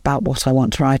are about what I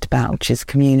want to write about, which is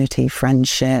community,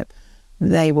 friendship.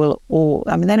 They will all,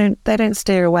 they don't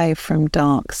steer away from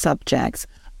dark subjects,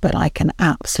 but I can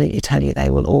absolutely tell you they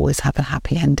will always have a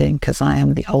happy ending because I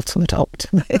am the ultimate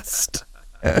optimist.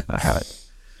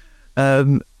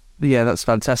 Yeah, that's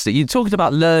fantastic. You talked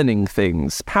about learning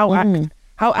things. How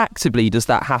actively does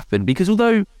that happen? Because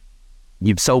although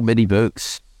you've sold many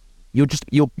books,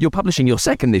 you're publishing your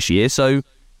second this year, so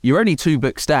you're only 2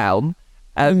 books down.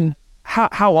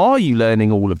 How are you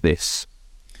learning all of this?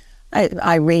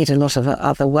 I read a lot of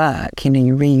other work.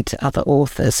 You read other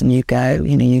authors and you go,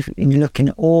 you look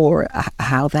in awe at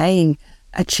how they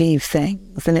achieve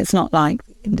things. And it's not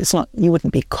you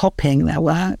wouldn't be copying their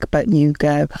work, but you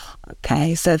go,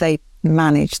 okay, so they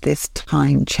manage this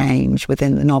time change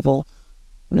within the novel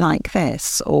like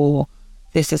this, or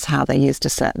this is how they used a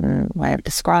certain way of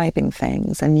describing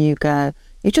things. And you go,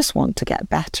 you just want to get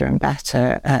better and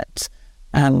better at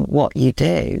what you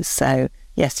do. So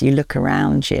yes, you look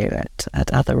around you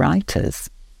at other writers.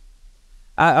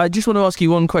 I just want to ask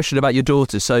you one question about your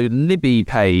daughter. So Libby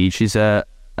Page is a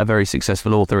very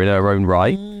successful author in her own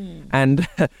right. And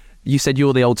you said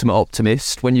you're the ultimate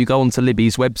optimist. When you go onto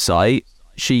Libby's website,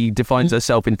 she defines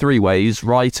herself in 3 ways: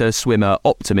 writer, swimmer,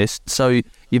 optimist. So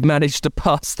you've managed to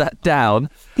pass that down.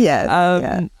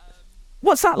 Yeah.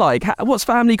 What's that like? What's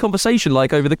family conversation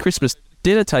like over the Christmas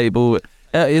dinner table?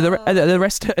 The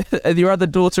rest of your other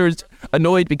daughter is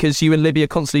annoyed because you and Libby are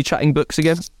constantly chatting books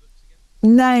again?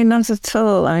 No, not at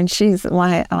all. She's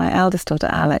my eldest daughter,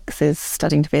 Alex, is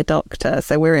studying to be a doctor,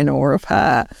 so we're in awe of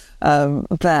her.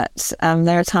 But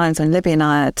there are times when Libby and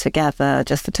I are together,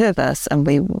 just the 2 of us, and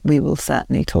we will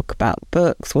certainly talk about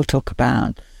books. We'll talk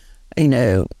about,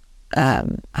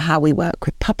 how we work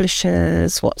with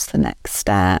publishers, what's the next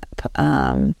step.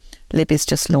 Libby's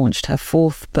just launched her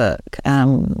 4th book,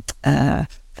 The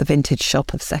Vintage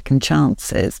Shop of Second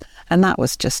Chances, and that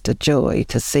was just a joy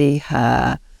to see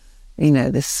her.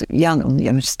 This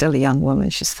young, still a young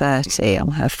woman, she's 30,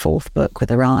 on her 4th book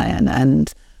with Orion,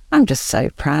 and I'm just so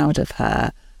proud of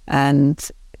her. And,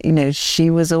 she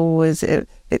was always,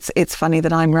 it's funny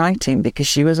that I'm writing because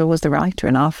she was always the writer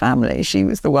in our family. She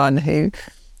was the one who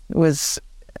was,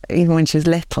 even when she was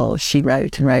little, she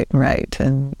wrote and wrote and wrote.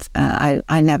 And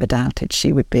I never doubted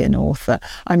she would be an author.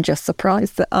 I'm just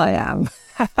surprised that I am.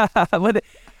 Well,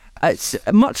 it's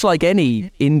much like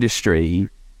any industry,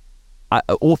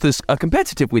 authors are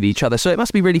competitive with each other, so it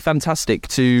must be really fantastic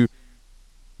to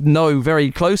know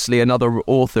very closely another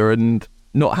author and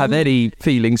not have any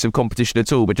feelings of competition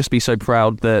at all, but just be so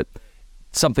proud that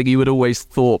something you had always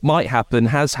thought might happen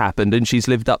has happened, and she's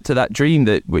lived up to that dream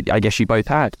that I guess you both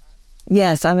had.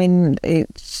 Yes,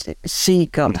 she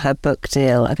got her book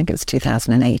deal, I think it was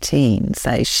 2018,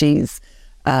 so she's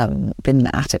been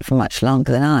at it for much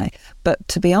longer than I. But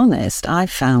to be honest, I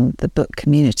found the book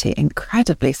community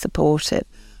incredibly supportive.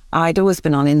 I'd always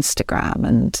been on Instagram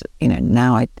and,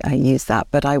 now I use that,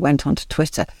 but I went onto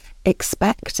Twitter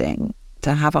expecting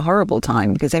to have a horrible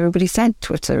time because everybody said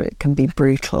Twitter, it can be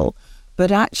brutal.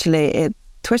 But actually,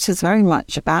 Twitter's very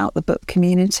much about the book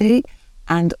community,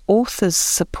 and authors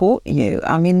support you.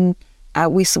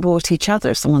 We support each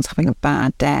other if someone's having a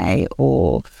bad day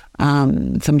or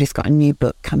somebody's got a new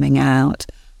book coming out.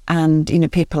 And,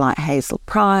 people like Hazel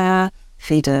Pryor,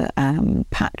 Fida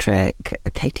Patrick,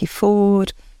 Katie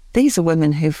Ford, these are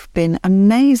women who've been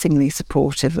amazingly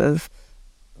supportive of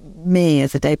me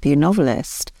as a debut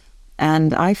novelist.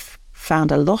 And I've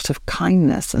found a lot of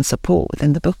kindness and support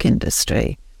within the book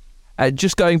industry.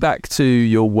 Just going back to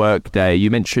your work day,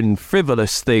 you mentioned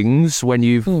frivolous things when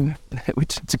you've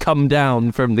to come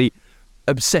down from the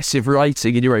obsessive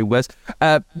writing, in your own words.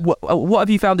 What have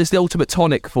you found is the ultimate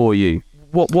tonic for you?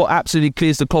 What absolutely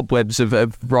clears the cobwebs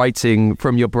of writing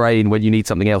from your brain when you need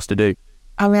something else to do?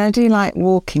 I mean, I do like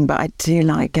walking, but I do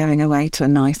like going away to a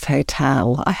nice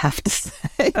hotel, I have to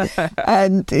say.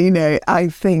 And, you know, I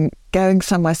think going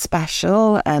somewhere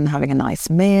special and having a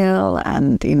nice meal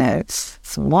and, you know,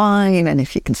 some wine, and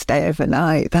if you can stay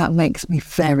overnight, that makes me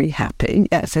very happy.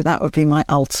 Yeah, so that would be my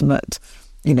ultimate,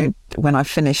 you know, when I've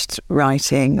finished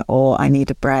writing or I need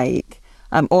a break,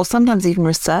 or sometimes even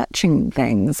researching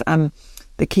things.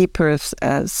 The Keeper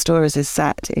of Stories is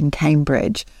set in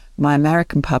Cambridge. My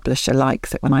American publisher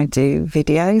likes it when I do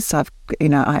videos. So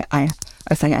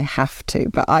I say I have to,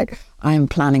 but I am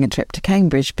planning a trip to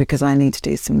Cambridge because I need to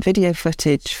do some video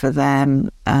footage for them,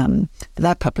 for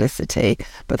their publicity.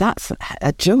 But that's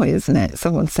a joy, isn't it?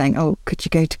 Someone saying, "Oh, could you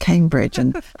go to Cambridge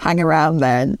and hang around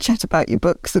there and chat about your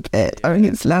books a bit?" I mean,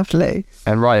 it's lovely.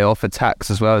 And write it off for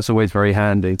tax as well. It's always very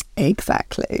handy.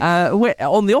 Exactly.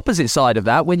 On the opposite side of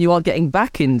that, when you are getting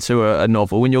back into a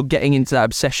novel, when you're getting into that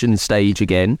obsession stage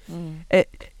again,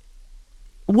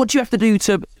 what do you have to do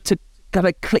to kind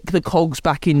of click the cogs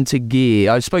back into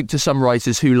gear? I spoke to some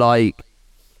writers who like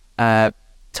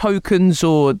tokens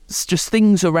or just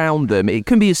things around them. It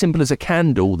can be as simple as a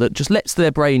candle that just lets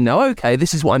their brain know, okay,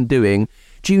 this is what I'm doing.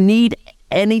 Do you need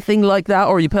anything like that,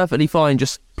 or are you perfectly fine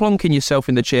just plonking yourself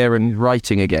in the chair and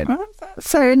writing again? Oh, that's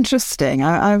so interesting.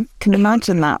 I can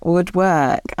imagine that would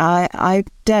work. I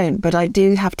don't, but I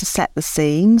do have to set the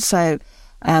scene. So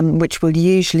which will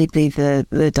usually be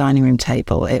the dining room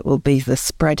table. It will be the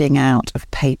spreading out of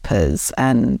papers,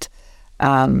 and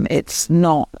it's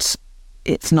not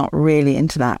really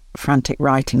into that frantic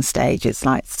writing stage. It's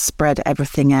like spread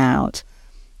everything out,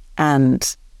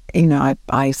 and you know,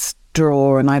 I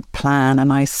draw and I plan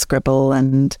and I scribble,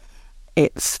 and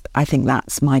I think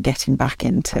that's my getting back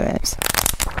into it.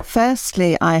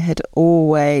 Firstly, I had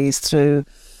always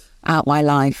throughout my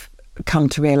life come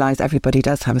to realise everybody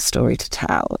does have a story to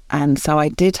tell. And so I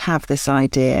did have this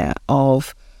idea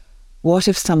of, what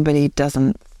if somebody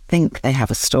doesn't think they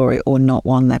have a story or not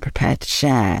one they're prepared to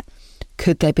share?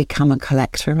 Could they become a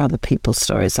collector of other people's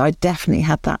stories? So I definitely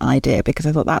had that idea because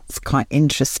I thought that's quite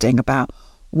interesting about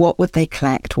what would they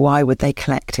collect? Why would they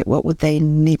collect it? What would they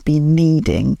be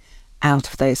needing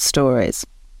out of those stories?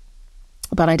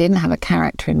 But I didn't have a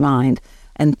character in mind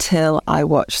until I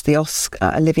watched the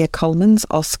Olivia Colman's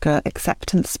Oscar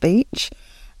acceptance speech.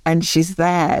 And she's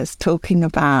there talking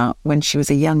about when she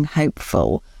was a young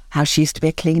hopeful, how she used to be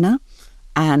a cleaner.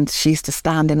 And she used to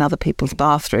stand in other people's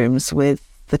bathrooms with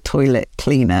the toilet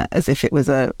cleaner as if it was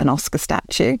an Oscar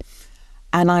statue.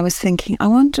 And I was thinking, I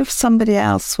wonder if somebody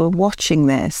else were watching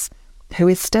this who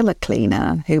is still a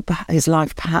cleaner, whose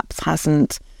life perhaps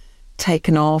hasn't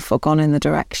taken off or gone in the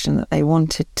direction that they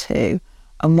wanted to,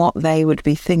 and what they would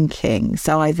be thinking.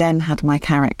 So I then had my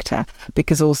character,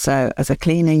 because also as a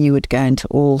cleaner you would go into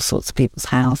all sorts of people's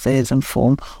houses and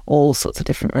form all sorts of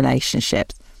different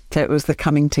relationships. So it was the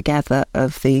coming together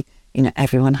of the, you know,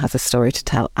 everyone has a story to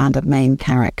tell and a main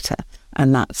character.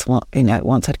 And that's what, you know,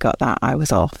 once I'd got that, I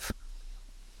was off.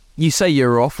 You say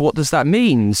you're off. What does that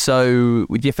mean? So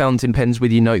with your fountain pens,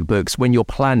 with your notebooks, when you're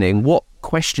planning, what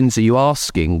questions are you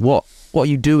asking? What are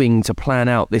you doing to plan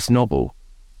out this novel?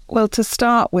 Well, to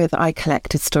start with, I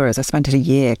collected stories. I spent a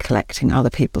year collecting other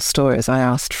people's stories. I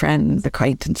asked friends,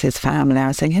 acquaintances, family. I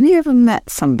was saying, have you ever met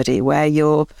somebody where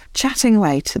you're chatting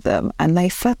away to them and they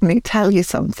suddenly tell you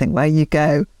something where you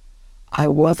go, I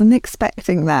wasn't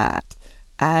expecting that?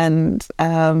 And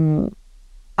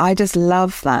I just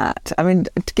love that. I mean,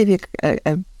 to give you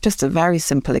just a very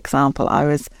simple example, I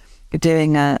was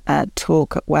doing a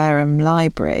talk at Wareham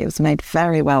Library. It was made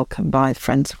very welcome by the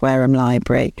Friends of Wareham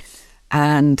Library.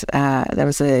 And there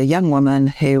was a young woman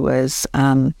who was,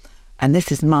 and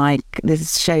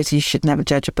this shows you should never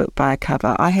judge a book by a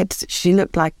cover. She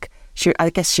looked like, I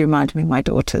guess she reminded me of my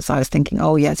daughters. I was thinking,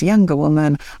 oh yes, a younger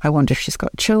woman. I wonder if she's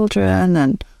got children.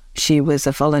 And she was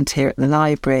a volunteer at the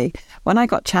library. When I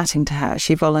got chatting to her,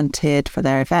 she volunteered for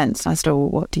their events. I said, oh,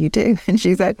 what do you do? And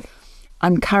she said,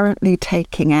 I'm currently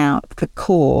taking out the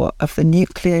core of the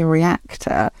nuclear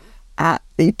reactor at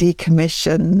the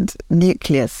decommissioned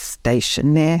nuclear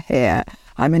station near here.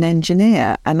 I'm an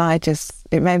engineer. And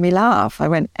it made me laugh. I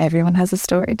went, everyone has a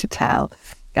story to tell.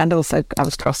 And also I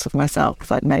was cross with myself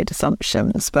because I'd made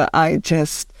assumptions, but I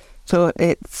just thought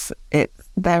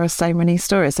there are so many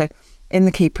stories. So in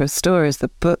The Keeper of Stories,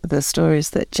 the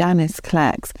stories that Janice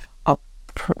collects are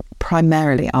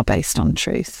primarily based on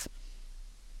truth.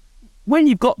 When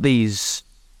you've got these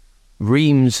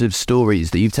reams of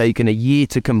stories that you've taken a year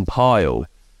to compile,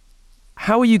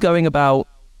 how are you going about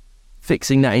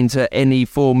fixing that into any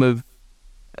form of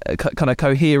kind of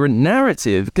coherent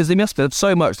narrative? Because they must have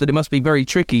so much that it must be very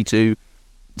tricky to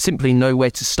simply know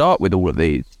where to start with all of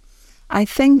these. I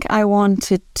think I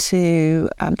wanted to,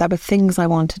 there were things I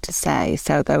wanted to say.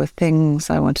 So there were things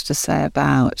I wanted to say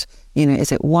about,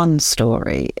 is it one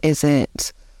story? Is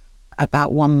it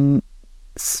about one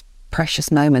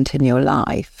precious moment in your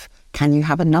life? Can you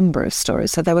have a number of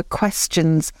stories? So there were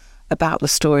questions about the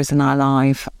stories in our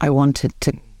life I wanted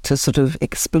to sort of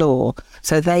explore.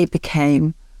 So they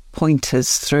became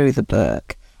pointers through the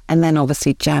book. And then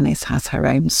obviously Janice has her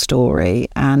own story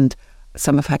and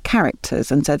some of her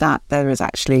characters. And so that there is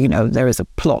actually, there is a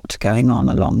plot going on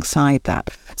alongside that.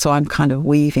 So I'm kind of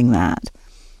weaving that.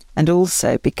 And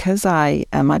also because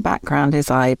my background is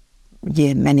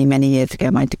many, many years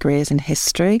ago, my degree is in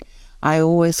history. I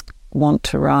always want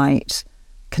to write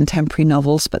contemporary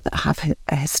novels, but that have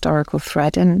a historical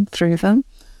thread in through them.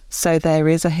 So there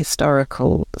is a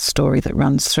historical story that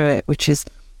runs through it, which is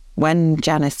when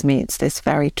Janice meets this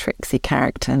very tricksy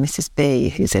character, Mrs. B,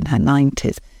 who's in her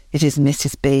 90s. It is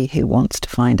Mrs. B who wants to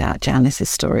find out Janice's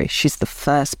story. She's the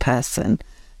first person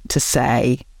to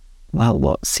say, well,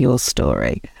 what's your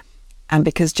story? And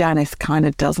because Janice kind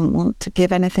of doesn't want to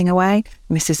give anything away,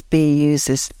 Mrs. B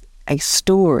uses a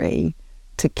story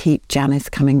to keep Janice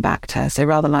coming back to her. So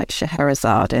rather like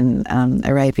Scheherazade in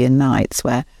Arabian Nights,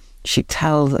 where she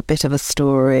tells a bit of a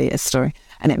story,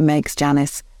 and it makes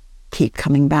Janice keep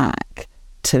coming back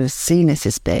to see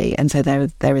Mrs. B. And so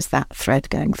there is that thread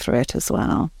going through it as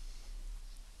well.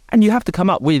 And you have to come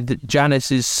up with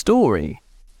Janice's story.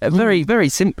 Very, very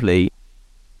simply,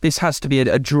 this has to be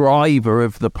a driver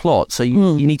of the plot, so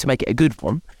you need to make it a good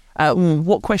one.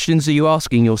 What questions are you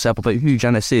asking yourself about who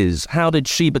Janice is? How did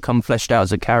she become fleshed out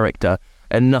as a character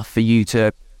enough for you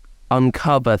to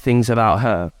uncover things about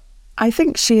her? I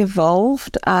think she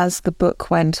evolved as the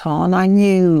book went on. I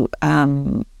knew,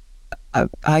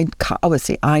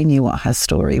 obviously I knew what her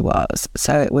story was.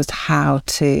 So it was how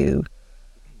to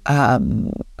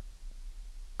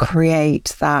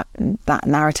create that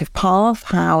narrative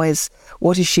path.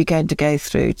 What is she going to go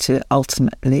through to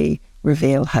ultimately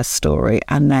reveal her story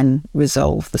and then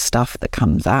resolve the stuff that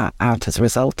comes out as a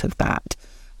result of that.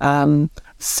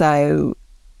 So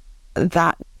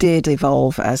that did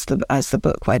evolve as the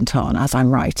book went on, as I'm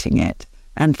writing it,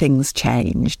 and things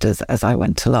changed as I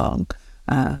went along.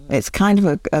 It's kind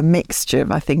of a mixture,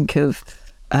 I think, of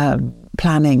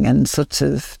planning and sort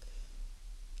of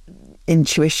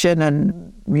intuition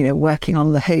and, working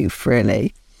on the hoof,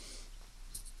 really.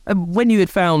 When you had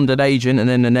found an agent and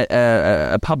then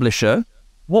a publisher,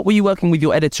 what were you working with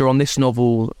your editor on this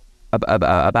novel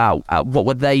about? What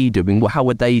were they doing? How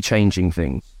were they changing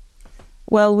things?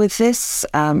 Well, with this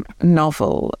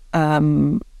novel,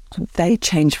 they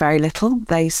changed very little.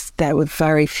 There were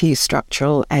very few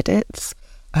structural edits.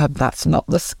 That's not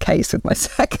the case with my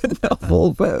second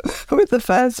novel, but with the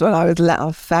first one, I was let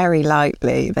off very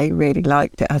lightly. They really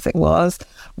liked it as it was,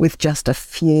 with just a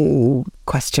few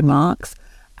question marks.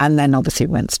 And then obviously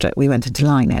we went into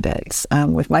line edits.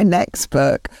 With my next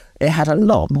book, it had a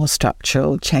lot more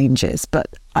structural changes, but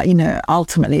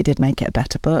ultimately it did make it a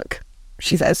better book.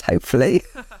 She says, hopefully.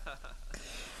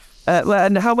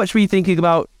 And how much were you thinking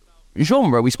about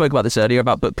genre? We spoke about this earlier,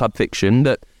 about book club fiction,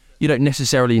 that you don't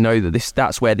necessarily know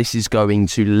that's where this is going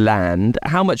to land.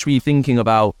 How much were you thinking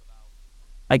about,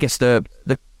 I guess, the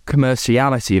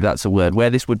commerciality, if that's a word, where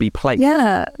this would be placed?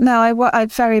 Yeah, no, I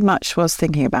very much was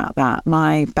thinking about that.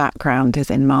 My background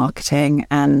is in marketing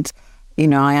and,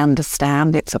 I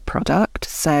understand it's a product.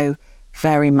 So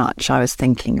very much I was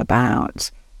thinking about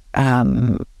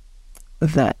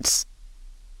that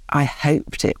I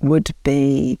hoped it would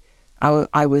be,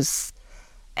 I was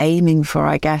aiming for,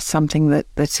 I guess, something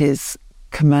that is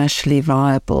commercially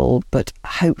viable, but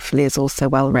hopefully is also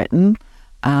well written.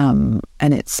 And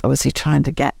it's obviously trying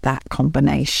to get that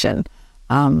combination.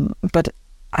 But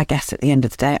I guess at the end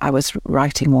of the day, I was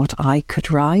writing what I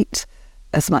could write.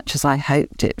 As much as I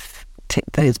hoped it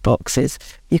ticked those boxes,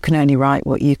 you can only write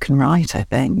what you can write, I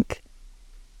think.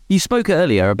 You spoke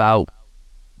earlier about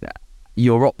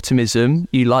your optimism.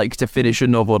 You like to finish a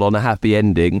novel on a happy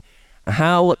ending.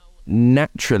 How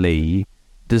naturally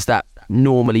does that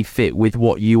normally fit with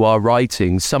what you are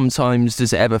writing? Sometimes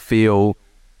does it ever feel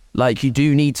like you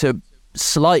do need to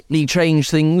slightly change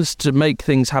things to make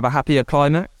things have a happier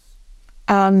climax?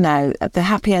 No, the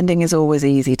happy ending is always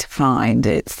easy to find.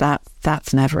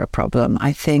 That's never a problem.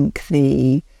 I think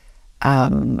the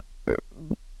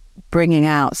bringing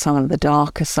out some of the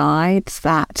darker sides,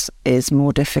 that is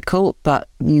more difficult, but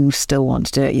you still want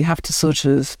to do it. You have to sort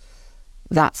of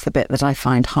that's the bit that I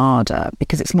find harder,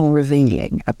 because it's more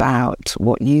revealing about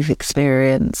what you've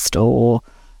experienced, or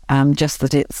just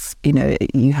that it's,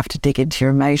 you have to dig into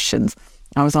your emotions.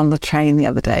 I was on the train the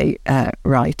other day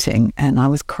writing, and I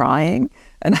was crying,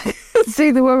 and I could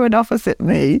see the woman opposite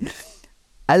me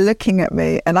looking at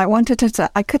me, and I wanted her to,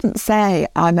 I couldn't say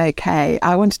I'm okay.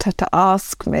 I wanted her to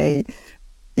ask me,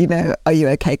 are you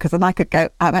okay? Because then I could go,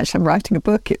 I'm writing a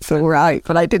book, it's all right.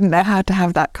 But I didn't know how to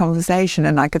have that conversation,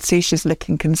 and I could see she's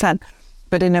looking concerned.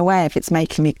 But in a way, if it's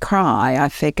making me cry, I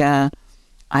figure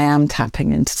I am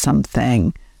tapping into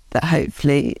something that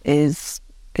hopefully is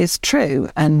true,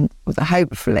 and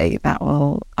hopefully that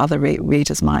will, other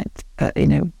readers might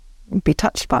be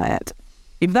touched by it.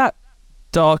 If that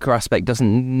darker aspect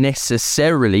doesn't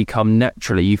necessarily come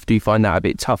naturally, you do find that a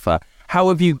bit tougher. How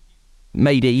have you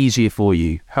made it easier for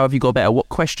you? How have you got better? What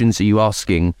questions are you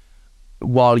asking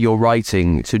while you're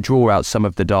writing to draw out some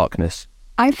of the darkness?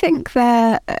 I think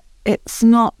that it's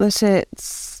not that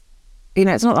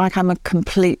it's not like I'm a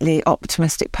completely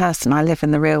optimistic person. I live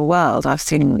in the real world. I've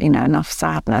seen, enough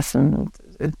sadness and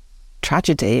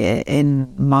tragedy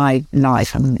in my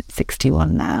life. I'm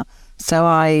 61 now.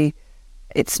 So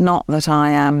it's not that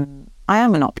I am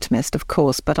an optimist, of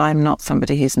course, but I'm not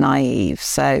somebody who's naive.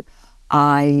 So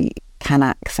I can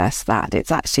access that.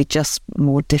 It's actually just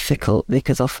more difficult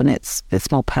because often it's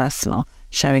more personal,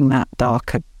 showing that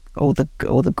darker, or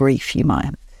the grief you might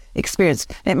have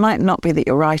experienced. It might not be that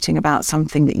you're writing about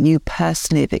something that you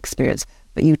personally have experienced,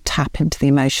 but you tap into the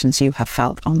emotions you have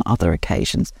felt on other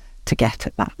occasions to get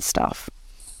at that stuff.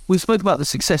 We spoke about the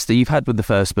success that you've had with the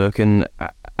first book and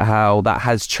how that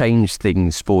has changed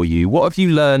things for you. What have you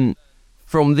learned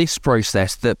from this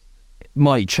process that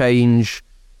might change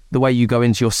the way you go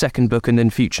into your second book and then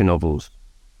future novels?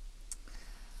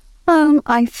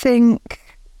 I think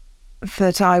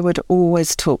that I would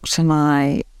always talk to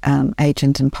my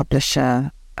agent and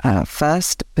publisher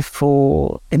first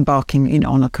before embarking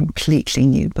on a completely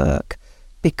new book,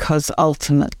 because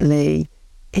ultimately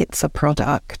it's a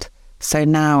product. So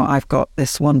now I've got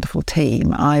this wonderful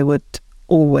team. I would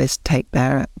always take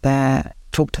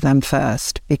talk to them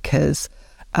first, because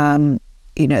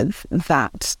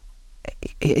that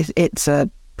it's a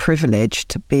privilege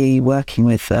to be working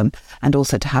with them, and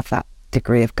also to have that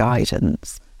degree of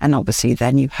guidance. And obviously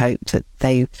then you hope that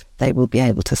they will be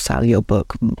able to sell your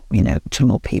book, to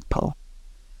more people.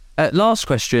 Last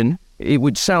question.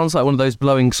 It sounds like one of those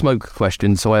blowing smoke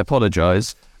questions, so I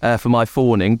apologise for my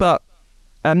fawning. But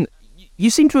you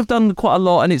seem to have done quite a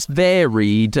lot, and it's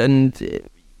varied, and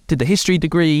did the history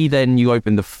degree, then you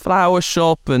opened the flower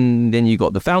shop, and then you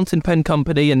got the fountain pen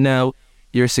company, and now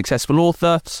you're a successful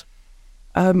author.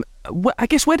 I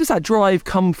guess, where does that drive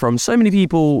come from? So many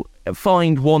people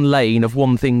find one lane of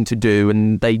one thing to do,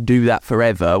 and they do that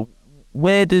forever.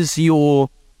 Where does your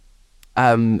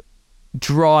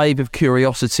drive of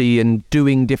curiosity and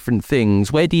doing different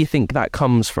things, where do you think that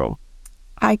comes from?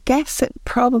 I guess it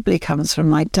probably comes from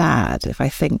my dad, if I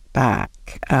think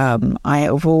back. I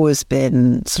have always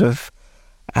been sort of,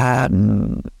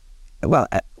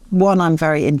 one, I'm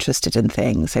very interested in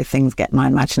things, so things get my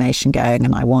imagination going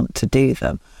and I want to do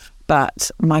them. But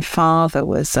my father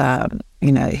was,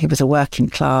 he was a working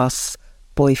class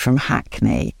boy from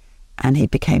Hackney, and he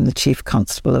became the chief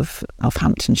constable of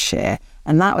Northamptonshire.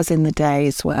 And that was in the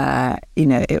days where,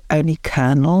 only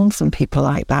colonels and people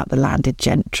like that, the landed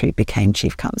gentry, became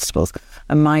chief constables.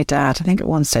 And my dad, I think at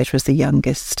one stage, was the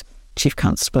youngest chief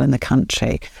constable in the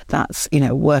country. That's,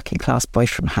 working class boy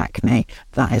from Hackney.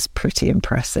 That is pretty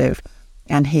impressive.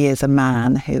 And he is a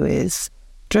man who is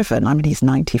driven. I mean, he's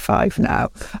 95 now.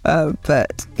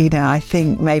 But, I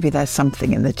think maybe there's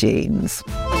something in the genes.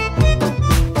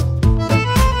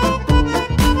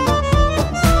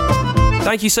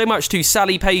 Thank you so much to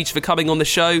Sally Page for coming on the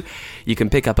show. You can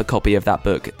pick up a copy of that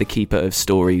book, The Keeper of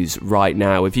Stories, right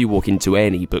now if you walk into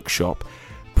any bookshop,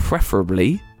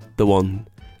 preferably the one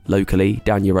locally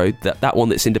down your road, that one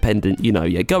that's independent.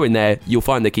 Go in there, you'll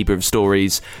find The Keeper of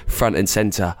Stories front and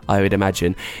centre, I would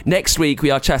imagine. Next week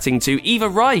we are chatting to Eva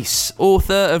Rice,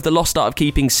 author of The Lost Art of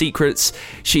Keeping Secrets.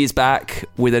 She is back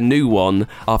with a new one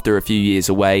after a few years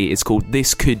away. It's called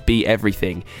This Could Be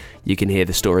Everything. You can hear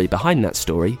the story behind that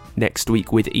story next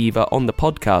week with Eva on the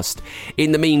podcast.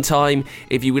 In the meantime,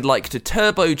 if you would like to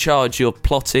turbocharge your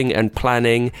plotting and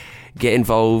planning, get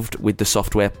involved with the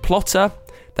software Plottr.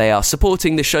 They are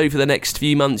supporting the show for the next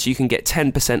few months. You can get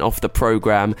 10% off the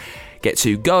programme. Get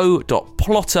to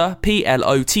go.plottr,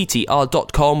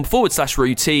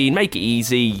 PLOTTR.com/routine. Make it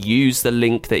easy. Use the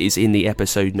link that is in the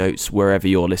episode notes wherever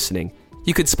you're listening.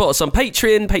 You can support us on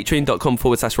Patreon,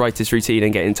 patreon.com/writersroutine,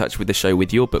 and get in touch with the show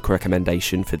with your book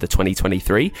recommendation for the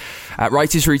 2023 at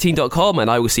writersroutine.com, and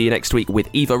I will see you next week with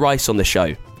Eva Rice on the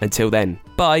show. Until then,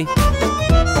 bye.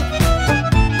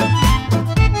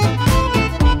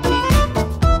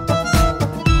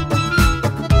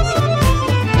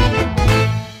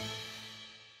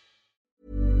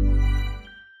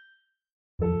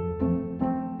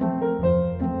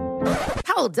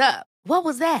 Hold up. What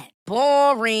was that?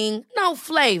 Boring. No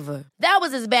flavor. That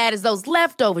was as bad as those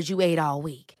leftovers you ate all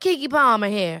week. Keke Palmer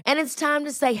here, and it's time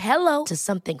to say hello to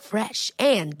something fresh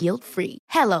and guilt-free.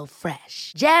 Hello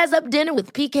Fresh. Jazz up dinner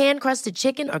with pecan-crusted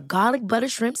chicken or garlic butter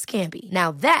shrimp scampi.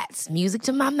 Now that's music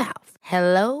to my mouth.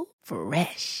 Hello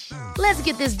Fresh. Let's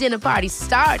get this dinner party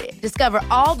started. Discover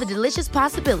all the delicious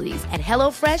possibilities at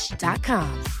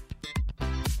hellofresh.com.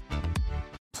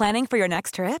 Planning for your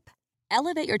next trip?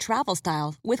 Elevate your travel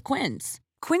style with Quince.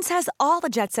 Quince has all the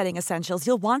jet-setting essentials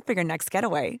you'll want for your next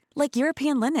getaway, like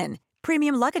European linen,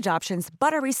 premium luggage options,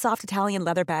 buttery soft Italian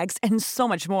leather bags, and so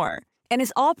much more. And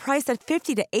is all priced at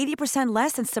 50 to 80%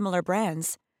 less than similar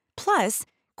brands. Plus,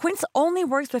 Quince only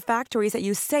works with factories that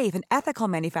use safe and ethical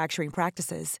manufacturing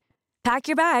practices. Pack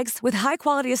your bags with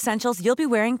high-quality essentials you'll be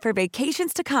wearing for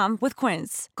vacations to come with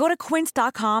Quince. Go to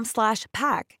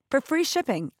quince.com/pack for free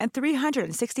shipping and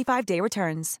 365-day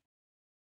returns.